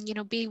back and,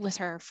 be with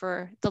her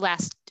for the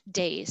last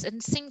days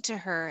and sing to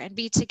her and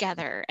be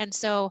together. And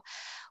so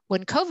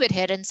when COVID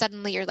hit and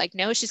suddenly you're like,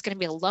 no, she's going to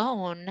be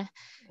alone.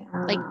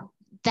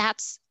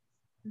 that's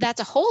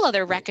a whole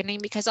other reckoning,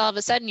 because all of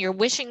a sudden you're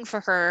wishing for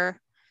her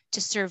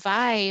to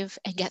survive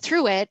and get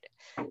through it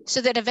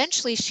so that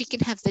eventually she can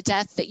have the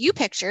death that you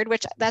pictured,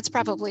 which that's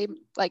probably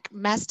like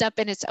messed up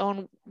in its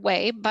own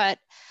way. But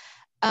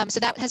so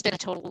that has been a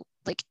total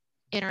like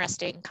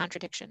interesting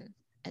contradiction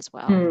as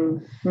well.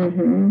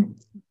 Mm-hmm.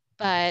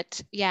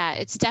 But yeah,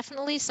 it's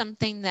definitely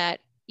something that,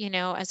 you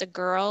know, as a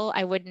girl,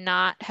 I would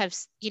not have,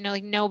 you know,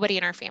 like nobody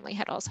in our family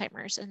had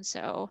Alzheimer's. And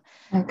so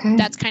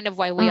that's kind of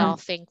why we all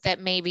think that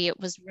maybe it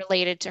was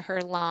related to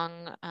her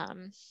lung.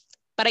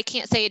 But I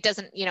can't say it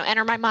doesn't, you know,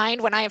 enter my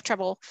mind when I have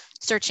trouble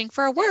searching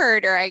for a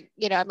word, or I,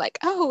 you know, I'm like,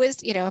 oh,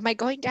 you know, am I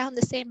going down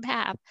the same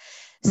path?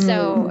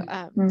 So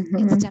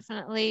it's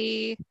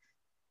definitely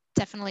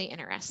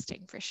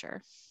interesting for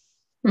sure.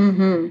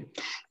 Mm-hmm.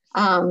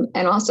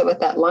 And also with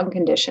that lung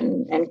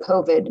condition and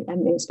COVID, I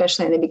mean,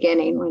 especially in the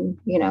beginning when,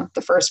 you know,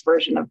 the first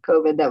version of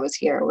COVID that was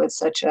here was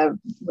such a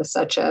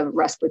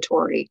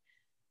respiratory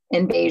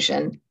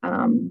invasion.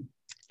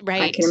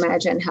 Right. I can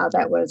imagine how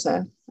that was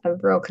a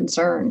real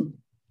concern.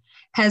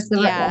 Has the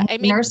I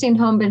mean, nursing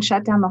home been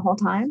shut down the whole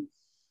time?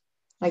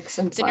 Like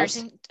since the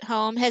nursing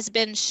home has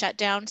been shut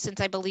down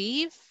since, I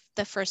believe,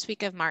 the first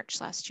week of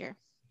March last year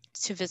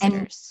to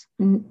visitors.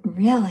 And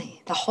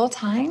really? The whole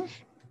time?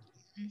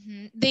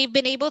 Mm-hmm. They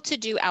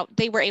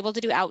were able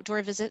to do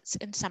outdoor visits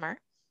in summer.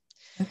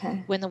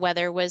 Okay. When the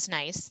weather was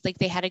nice. Like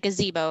they had a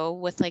gazebo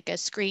with like a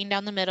screen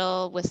down the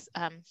middle with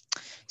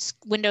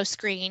window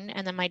screen,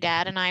 and then my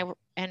dad and I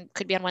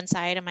could be on one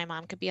side and my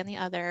mom could be on the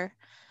other.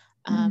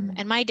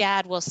 And my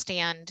dad will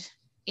stand,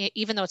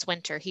 even though it's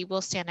winter, he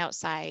will stand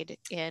outside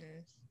in,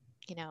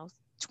 you know,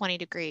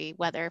 20-degree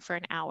weather for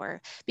an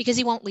hour, because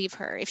he won't leave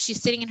her if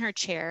she's sitting in her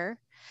chair,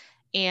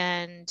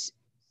 and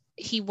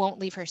he won't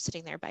leave her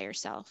sitting there by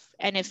herself.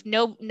 And if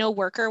no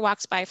worker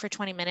walks by for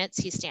 20 minutes,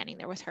 he's standing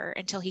there with her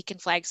until he can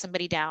flag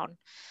somebody down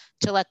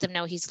to let them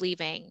know he's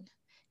leaving,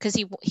 because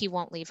he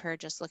won't leave her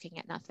just looking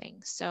at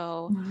nothing.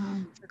 So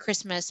for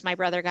Christmas, my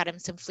brother got him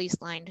some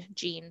fleece-lined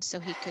jeans so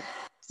he could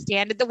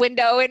stand at the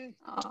window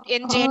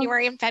in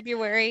January and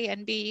February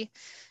and be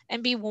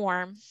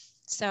warm.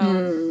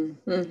 So,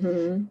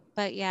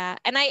 but yeah.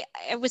 And I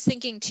was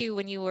thinking too,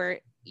 when you were,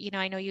 you know,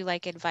 I know you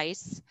like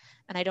advice,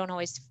 and I don't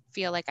always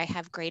feel like I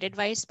have great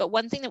advice, but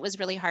one thing that was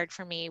really hard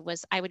for me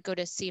was I would go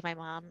to see my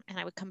mom and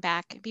I would come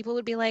back and people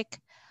would be like,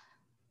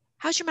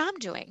 how's your mom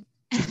doing?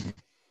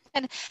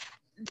 And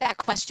that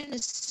question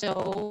is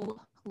so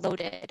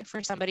loaded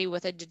for somebody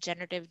with a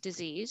degenerative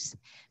disease,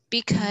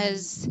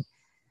 because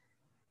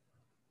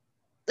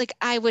like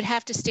I would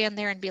have to stand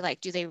there and be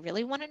like, do they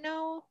really want to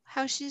know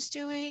how she's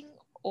doing?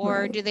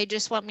 Or do they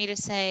just want me to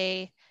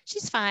say,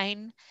 she's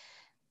fine?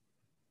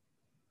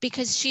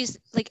 Because she's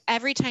like,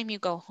 every time you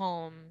go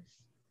home,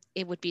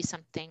 it would be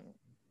something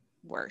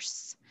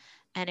worse.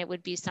 And it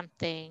would be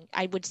something,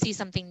 I would see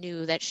something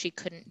new that she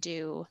couldn't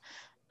do.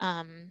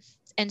 And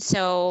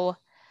so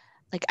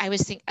like I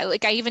was thinking,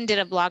 like I even did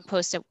a blog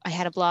post. I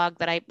had a blog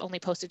that I only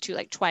posted to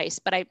like twice,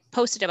 but I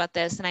posted about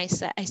this, and I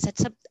said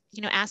some,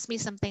 you know, ask me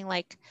something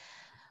like,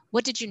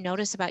 what did you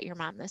notice about your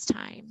mom this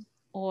time?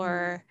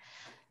 Or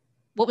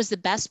what was the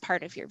best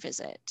part of your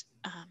visit?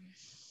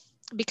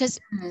 Because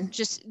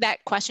just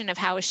that question of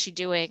how is she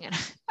doing? And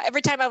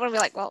every time I want to be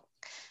like, well,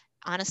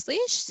 honestly,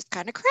 she's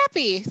kind of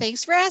crappy.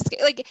 Thanks for asking.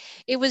 Like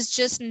it was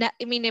just,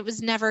 I mean, it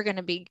was never going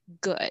to be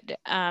good.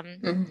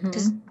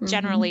 Because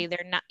generally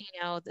they're not,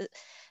 you know,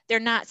 they're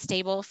not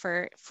stable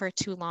for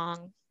too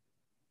long.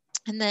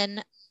 And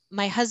then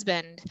my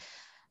husband,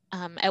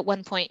 at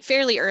one point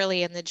fairly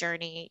early in the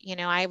journey, you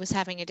know, I was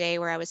having a day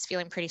where I was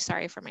feeling pretty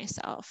sorry for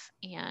myself,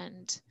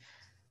 and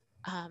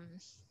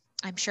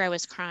I'm sure I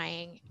was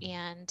crying.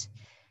 And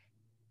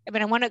I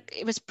mean,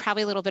 it was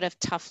probably a little bit of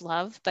tough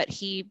love, but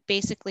he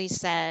basically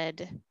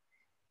said,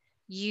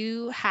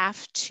 you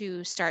have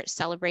to start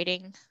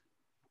celebrating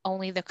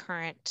only the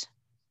current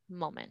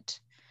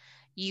moment.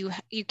 You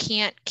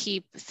can't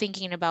keep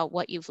thinking about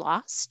what you've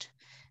lost,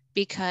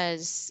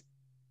 because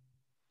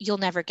you'll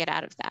never get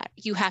out of that.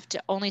 You have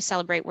to only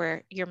celebrate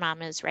where your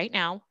mom is right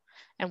now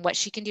and what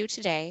she can do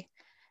today,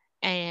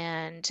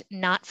 and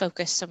not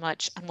focus so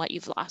much on what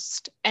you've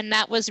lost. And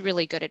that was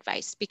really good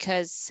advice,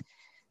 because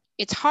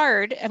it's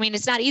hard. I mean,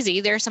 it's not easy.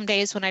 There are some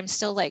days when I'm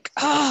still like,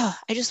 oh,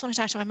 I just want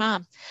to talk to my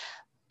mom,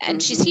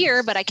 and she's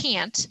here, but I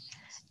can't.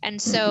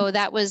 And so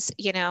that was,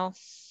 you know,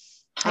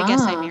 I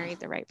guess I married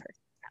the right person.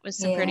 That was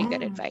some pretty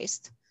good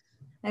advice.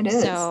 It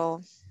is.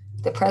 So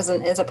the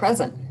present is a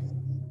present.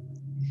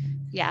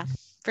 Yeah,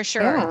 for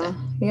sure. Yeah.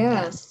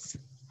 Yes.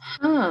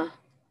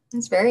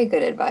 That's very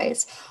good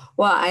advice.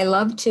 Well, I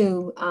love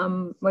to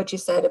what you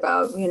said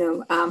about, you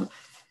know,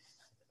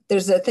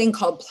 there's a thing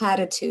called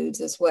platitudes,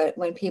 is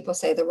when people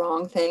say the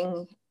wrong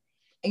thing,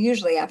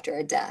 usually after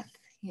a death,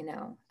 you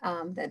know,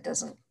 that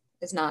doesn't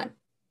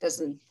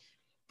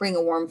bring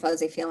a warm,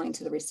 fuzzy feeling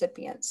to the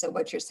recipient. So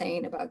what you're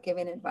saying about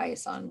giving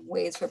advice on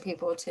ways for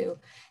people to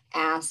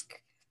ask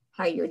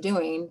how you're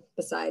doing,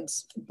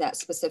 besides that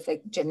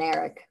specific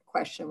generic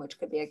question, which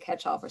could be a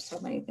catch-all for so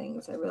many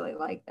things, I really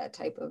like that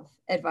type of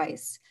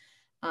advice.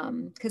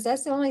 Because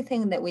that's the only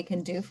thing that we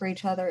can do for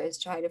each other is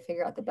try to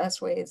figure out the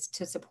best ways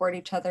to support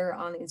each other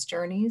on these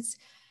journeys.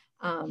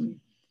 Um,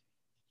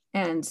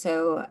 and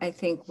so I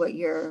think what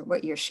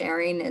you're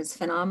sharing is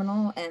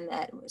phenomenal, and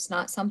that it's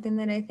not something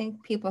that I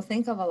think people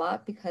think of a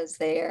lot because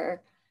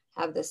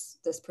have this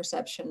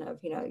perception of,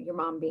 you know, your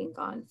mom being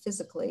gone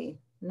physically,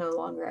 no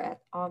longer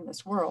on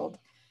this world,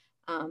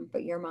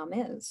 but your mom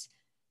is.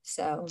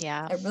 So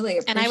Yeah. I really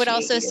appreciate. And I would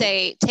also you.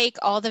 say, take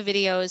all the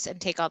videos and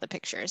take all the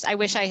pictures. I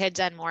wish I had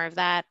done more of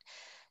that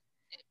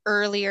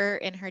earlier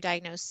in her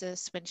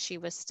diagnosis when she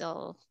was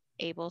still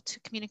able to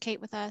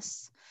communicate with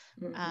us.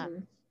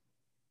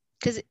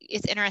 Because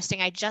it's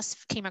interesting, I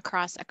just came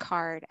across a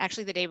card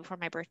actually the day before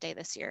my birthday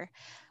this year.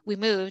 We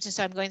moved, and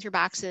so I'm going through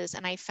boxes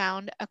and I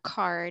found a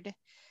card.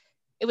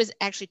 It was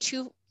actually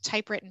 2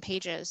 typewritten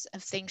pages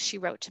of things she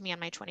wrote to me on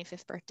my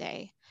 25th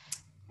birthday.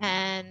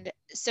 And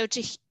so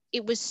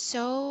it was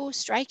so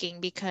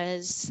striking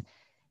because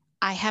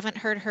I haven't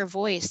heard her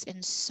voice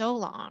in so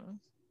long.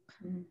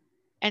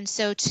 And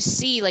so to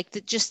see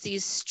like just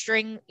these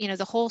string, you know,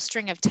 the whole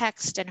string of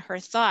text and her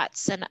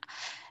thoughts, and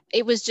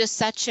it was just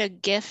such a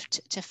gift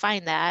to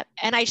find that.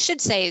 And I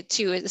should say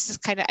too, this is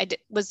kind of,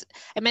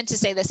 I meant to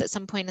say this at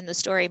some point in the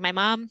story. My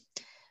mom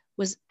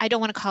I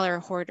don't want to call her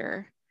a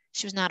hoarder.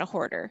 She was not a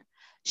hoarder.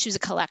 She was a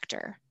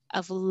collector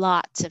of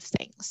lots of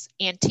things,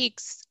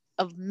 antiques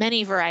of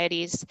many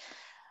varieties.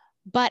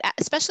 But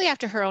especially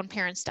after her own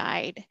parents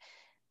died,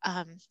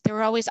 there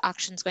were always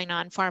auctions going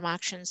on, farm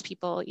auctions,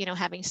 people, you know,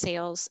 having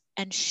sales,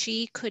 and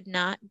she could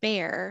not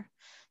bear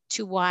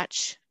to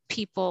watch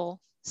people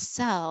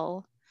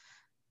sell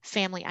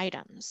family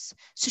items.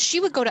 So she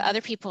would go to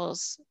other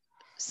people's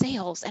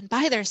sales and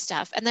buy their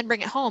stuff and then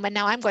bring it home. And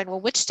now I'm going,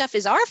 well, which stuff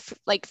is our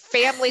like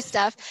family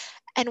stuff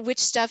and which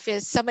stuff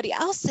is somebody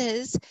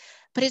else's?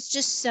 But it's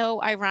just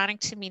so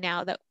ironic to me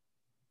now that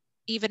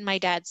even my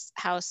dad's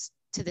house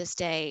to this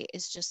day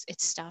is just,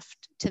 it's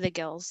stuffed to the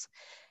gills.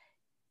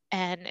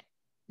 And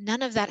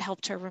none of that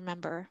helped her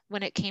remember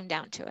when it came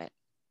down to it.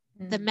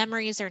 The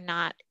memories are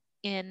not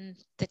in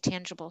the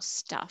tangible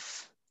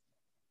stuff.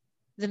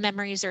 The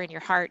memories are in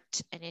your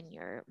heart and in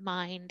your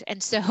mind.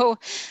 And so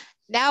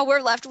now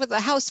we're left with a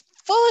house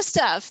full of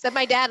stuff that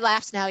my dad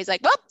laughs now. He's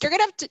like, well,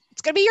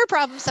 it's gonna be your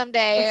problem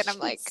someday. And I'm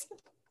like,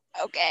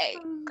 okay,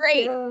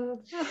 great. Yeah.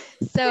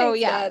 So Thanks,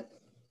 yeah.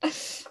 Dad.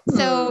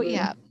 So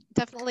yeah,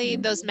 definitely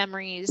those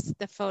memories,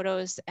 the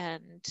photos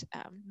and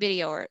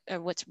video are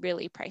what's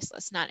really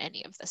priceless, not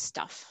any of the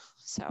stuff.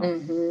 So.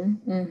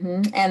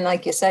 And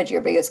like you said,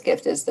 your biggest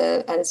gift is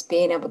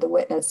being able to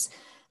witness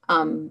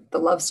the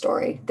love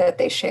story that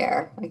they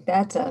share. Like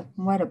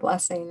what a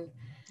blessing.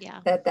 Yeah.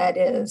 That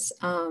is.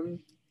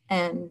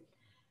 And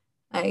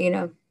you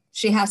know,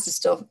 she has to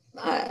still.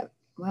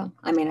 Well,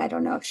 I mean, I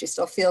don't know if she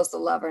still feels the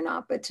love or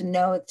not, but to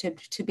know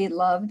to be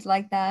loved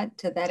like that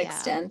to that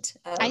extent.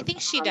 I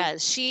think she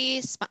does.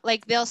 She's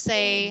like, they'll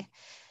say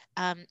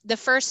the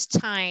first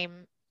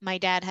time my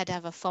dad had to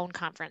have a phone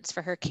conference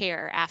for her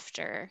care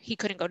after he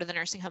couldn't go to the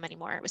nursing home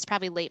anymore. It was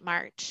probably late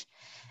March.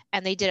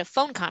 And they did a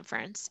phone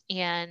conference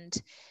and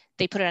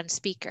they put it on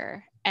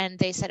speaker. And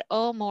they said,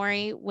 oh,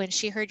 Maury, when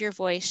she heard your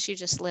voice, she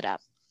just lit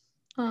up.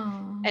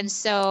 Aww. And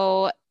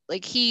so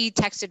like he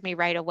texted me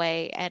right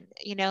away, and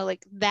you know,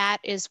 like that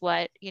is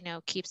what, you know,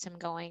 keeps him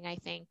going. I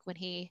think when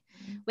he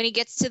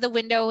gets to the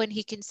window and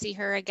he can see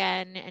her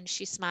again and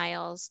she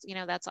smiles, you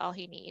know, that's all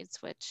he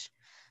needs, which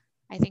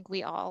I think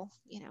we all,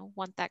 you know,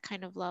 want that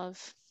kind of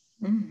love.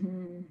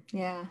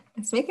 Yeah,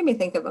 it's making me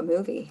think of a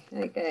movie,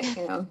 like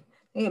you know,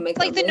 it's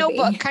like the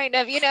Notebook kind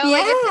of, you know,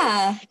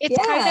 yeah, like it's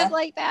kind of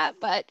like that,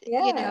 but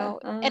you know,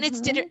 and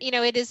it's, you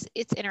know,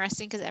 it's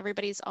interesting because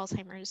everybody's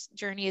Alzheimer's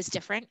journey is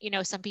different. You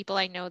know, some people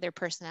I know their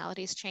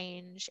personalities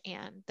change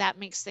and that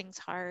makes things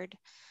hard.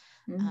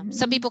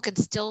 Some people can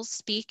still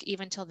speak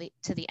even to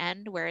the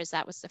end, whereas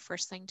that was the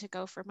first thing to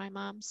go for my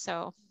mom.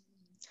 So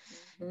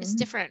it's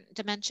different.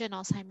 Dementia and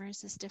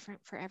Alzheimer's is different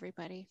for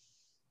everybody.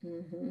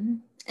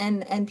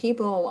 And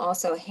people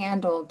also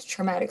handle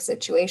traumatic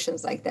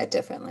situations like that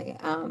differently.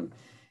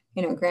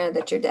 You know, granted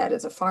that your dad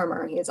is a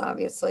farmer, he's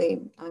obviously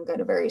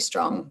got a very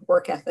strong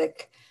work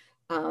ethic.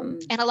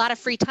 And a lot of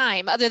free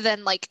time, other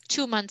than like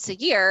 2 months a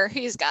year,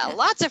 he's got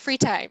lots of free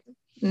time.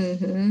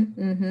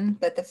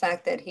 But the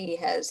fact that he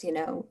has, you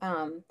know,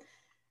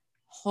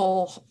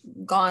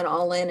 gone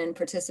all in and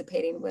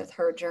participating with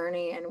her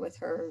journey and with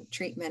her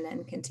treatment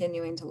and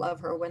continuing to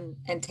love her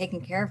and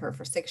taking care of her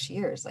for 6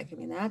 years. Like, I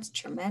mean, that's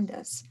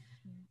tremendous.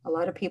 A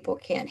lot of people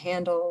can't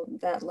handle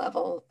that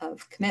level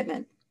of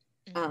commitment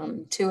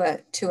to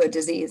a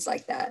disease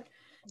like that.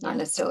 Not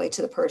necessarily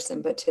to the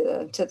person, but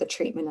to the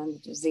treatment and the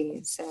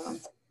disease. So,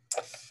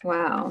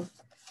 wow.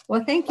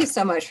 Well, thank you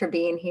so much for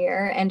being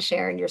here and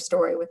sharing your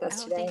story with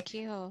us today. Thank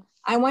you.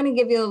 I want to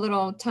give you a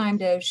little time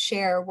to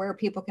share where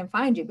people can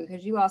find you,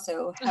 because you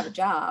also have a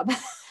job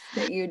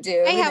that you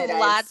do I have that I've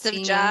lots of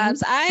seen.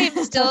 jobs.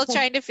 I'm still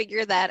trying to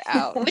figure that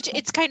out, which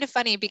it's kind of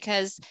funny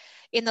because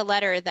in the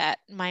letter that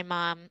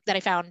I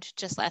found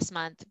just last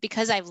month,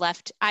 because I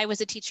was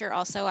a teacher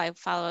also. I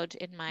followed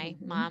in my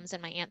mom's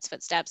and my aunt's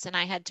footsteps, and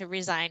I had to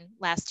resign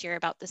last year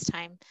about this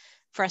time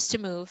for us to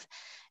move.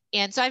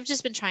 And so I've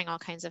just been trying all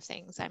kinds of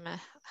things. I'm a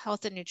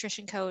health and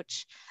nutrition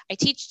coach. I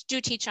do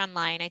teach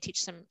online. I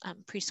teach some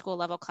preschool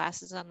level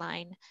classes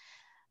online.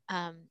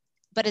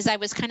 But as I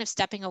was kind of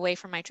stepping away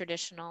from my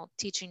traditional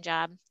teaching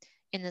job,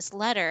 in this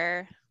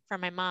letter from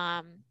my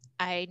mom,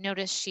 I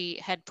noticed she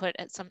had put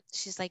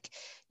she's like,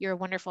 "You're a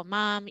wonderful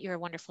mom. You're a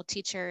wonderful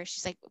teacher."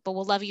 She's like, "But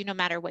we'll love you no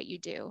matter what you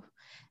do."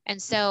 And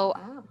so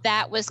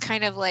that was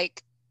kind of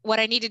like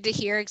what I needed to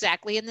hear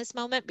exactly in this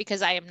moment,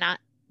 because I am not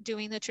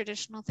doing the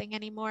traditional thing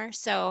anymore.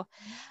 So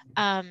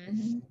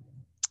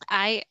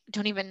I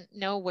don't even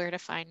know where to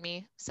find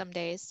me some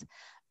days.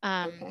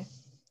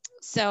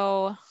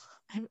 So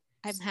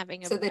I'm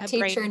having So the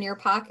teacher in your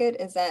pocket,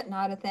 is that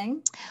not a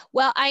thing?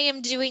 Well, I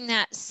am doing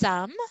that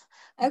some,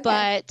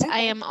 but I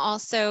am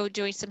also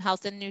doing some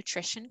health and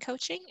nutrition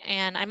coaching,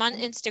 and I'm on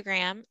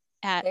Instagram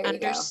at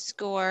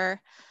 _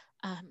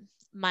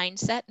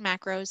 mindset,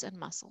 macros, and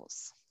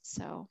muscles.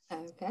 So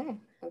okay.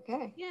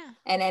 Yeah.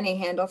 And any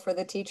handle for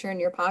the teacher in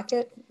your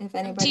pocket, if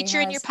anybody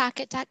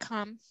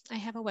teacherinyourpocket.com. I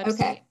have a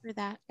website for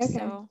that. Okay.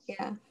 So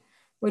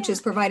which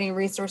is providing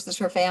resources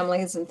for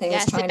families and things,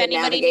 yes, trying to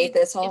navigate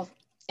this whole. If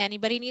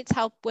anybody needs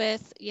help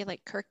with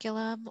like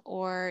curriculum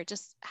or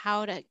just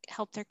how to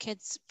help their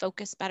kids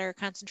focus better,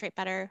 concentrate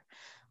better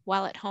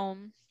while at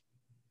home.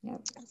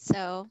 Yep.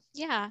 So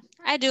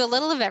I do a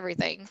little of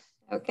everything.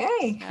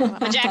 Okay. So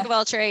I'm a jack of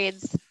all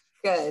trades.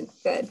 Good.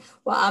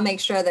 Well, I'll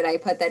make sure that I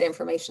put that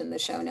information in the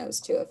show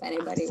notes too. If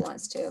anybody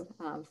wants to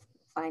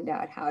find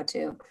out how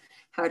to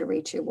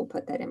reach you, we'll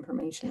put that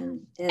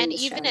information in. And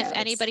even if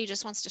anybody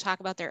just wants to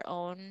talk about their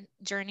own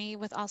journey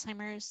with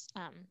Alzheimer's,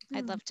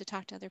 I'd love to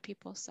talk to other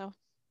people. So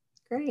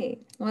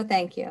great. Well,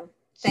 thank you.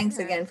 Thanks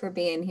again for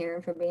being here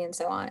and for being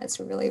so honest.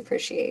 We really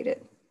appreciate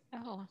it.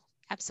 Oh,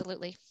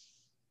 absolutely.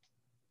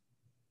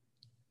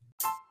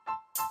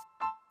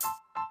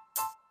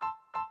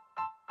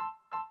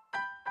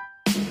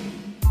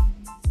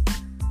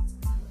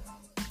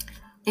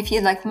 If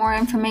you'd like more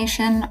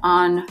information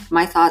on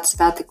my thoughts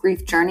about the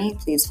grief journey,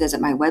 please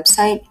visit my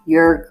website,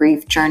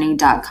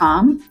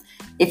 yourgriefjourney.com.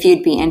 If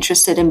you'd be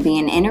interested in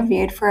being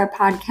interviewed for a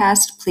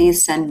podcast,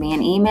 please send me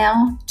an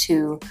email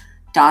to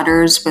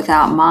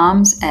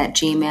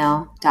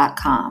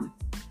daughterswithoutmoms@gmail.com.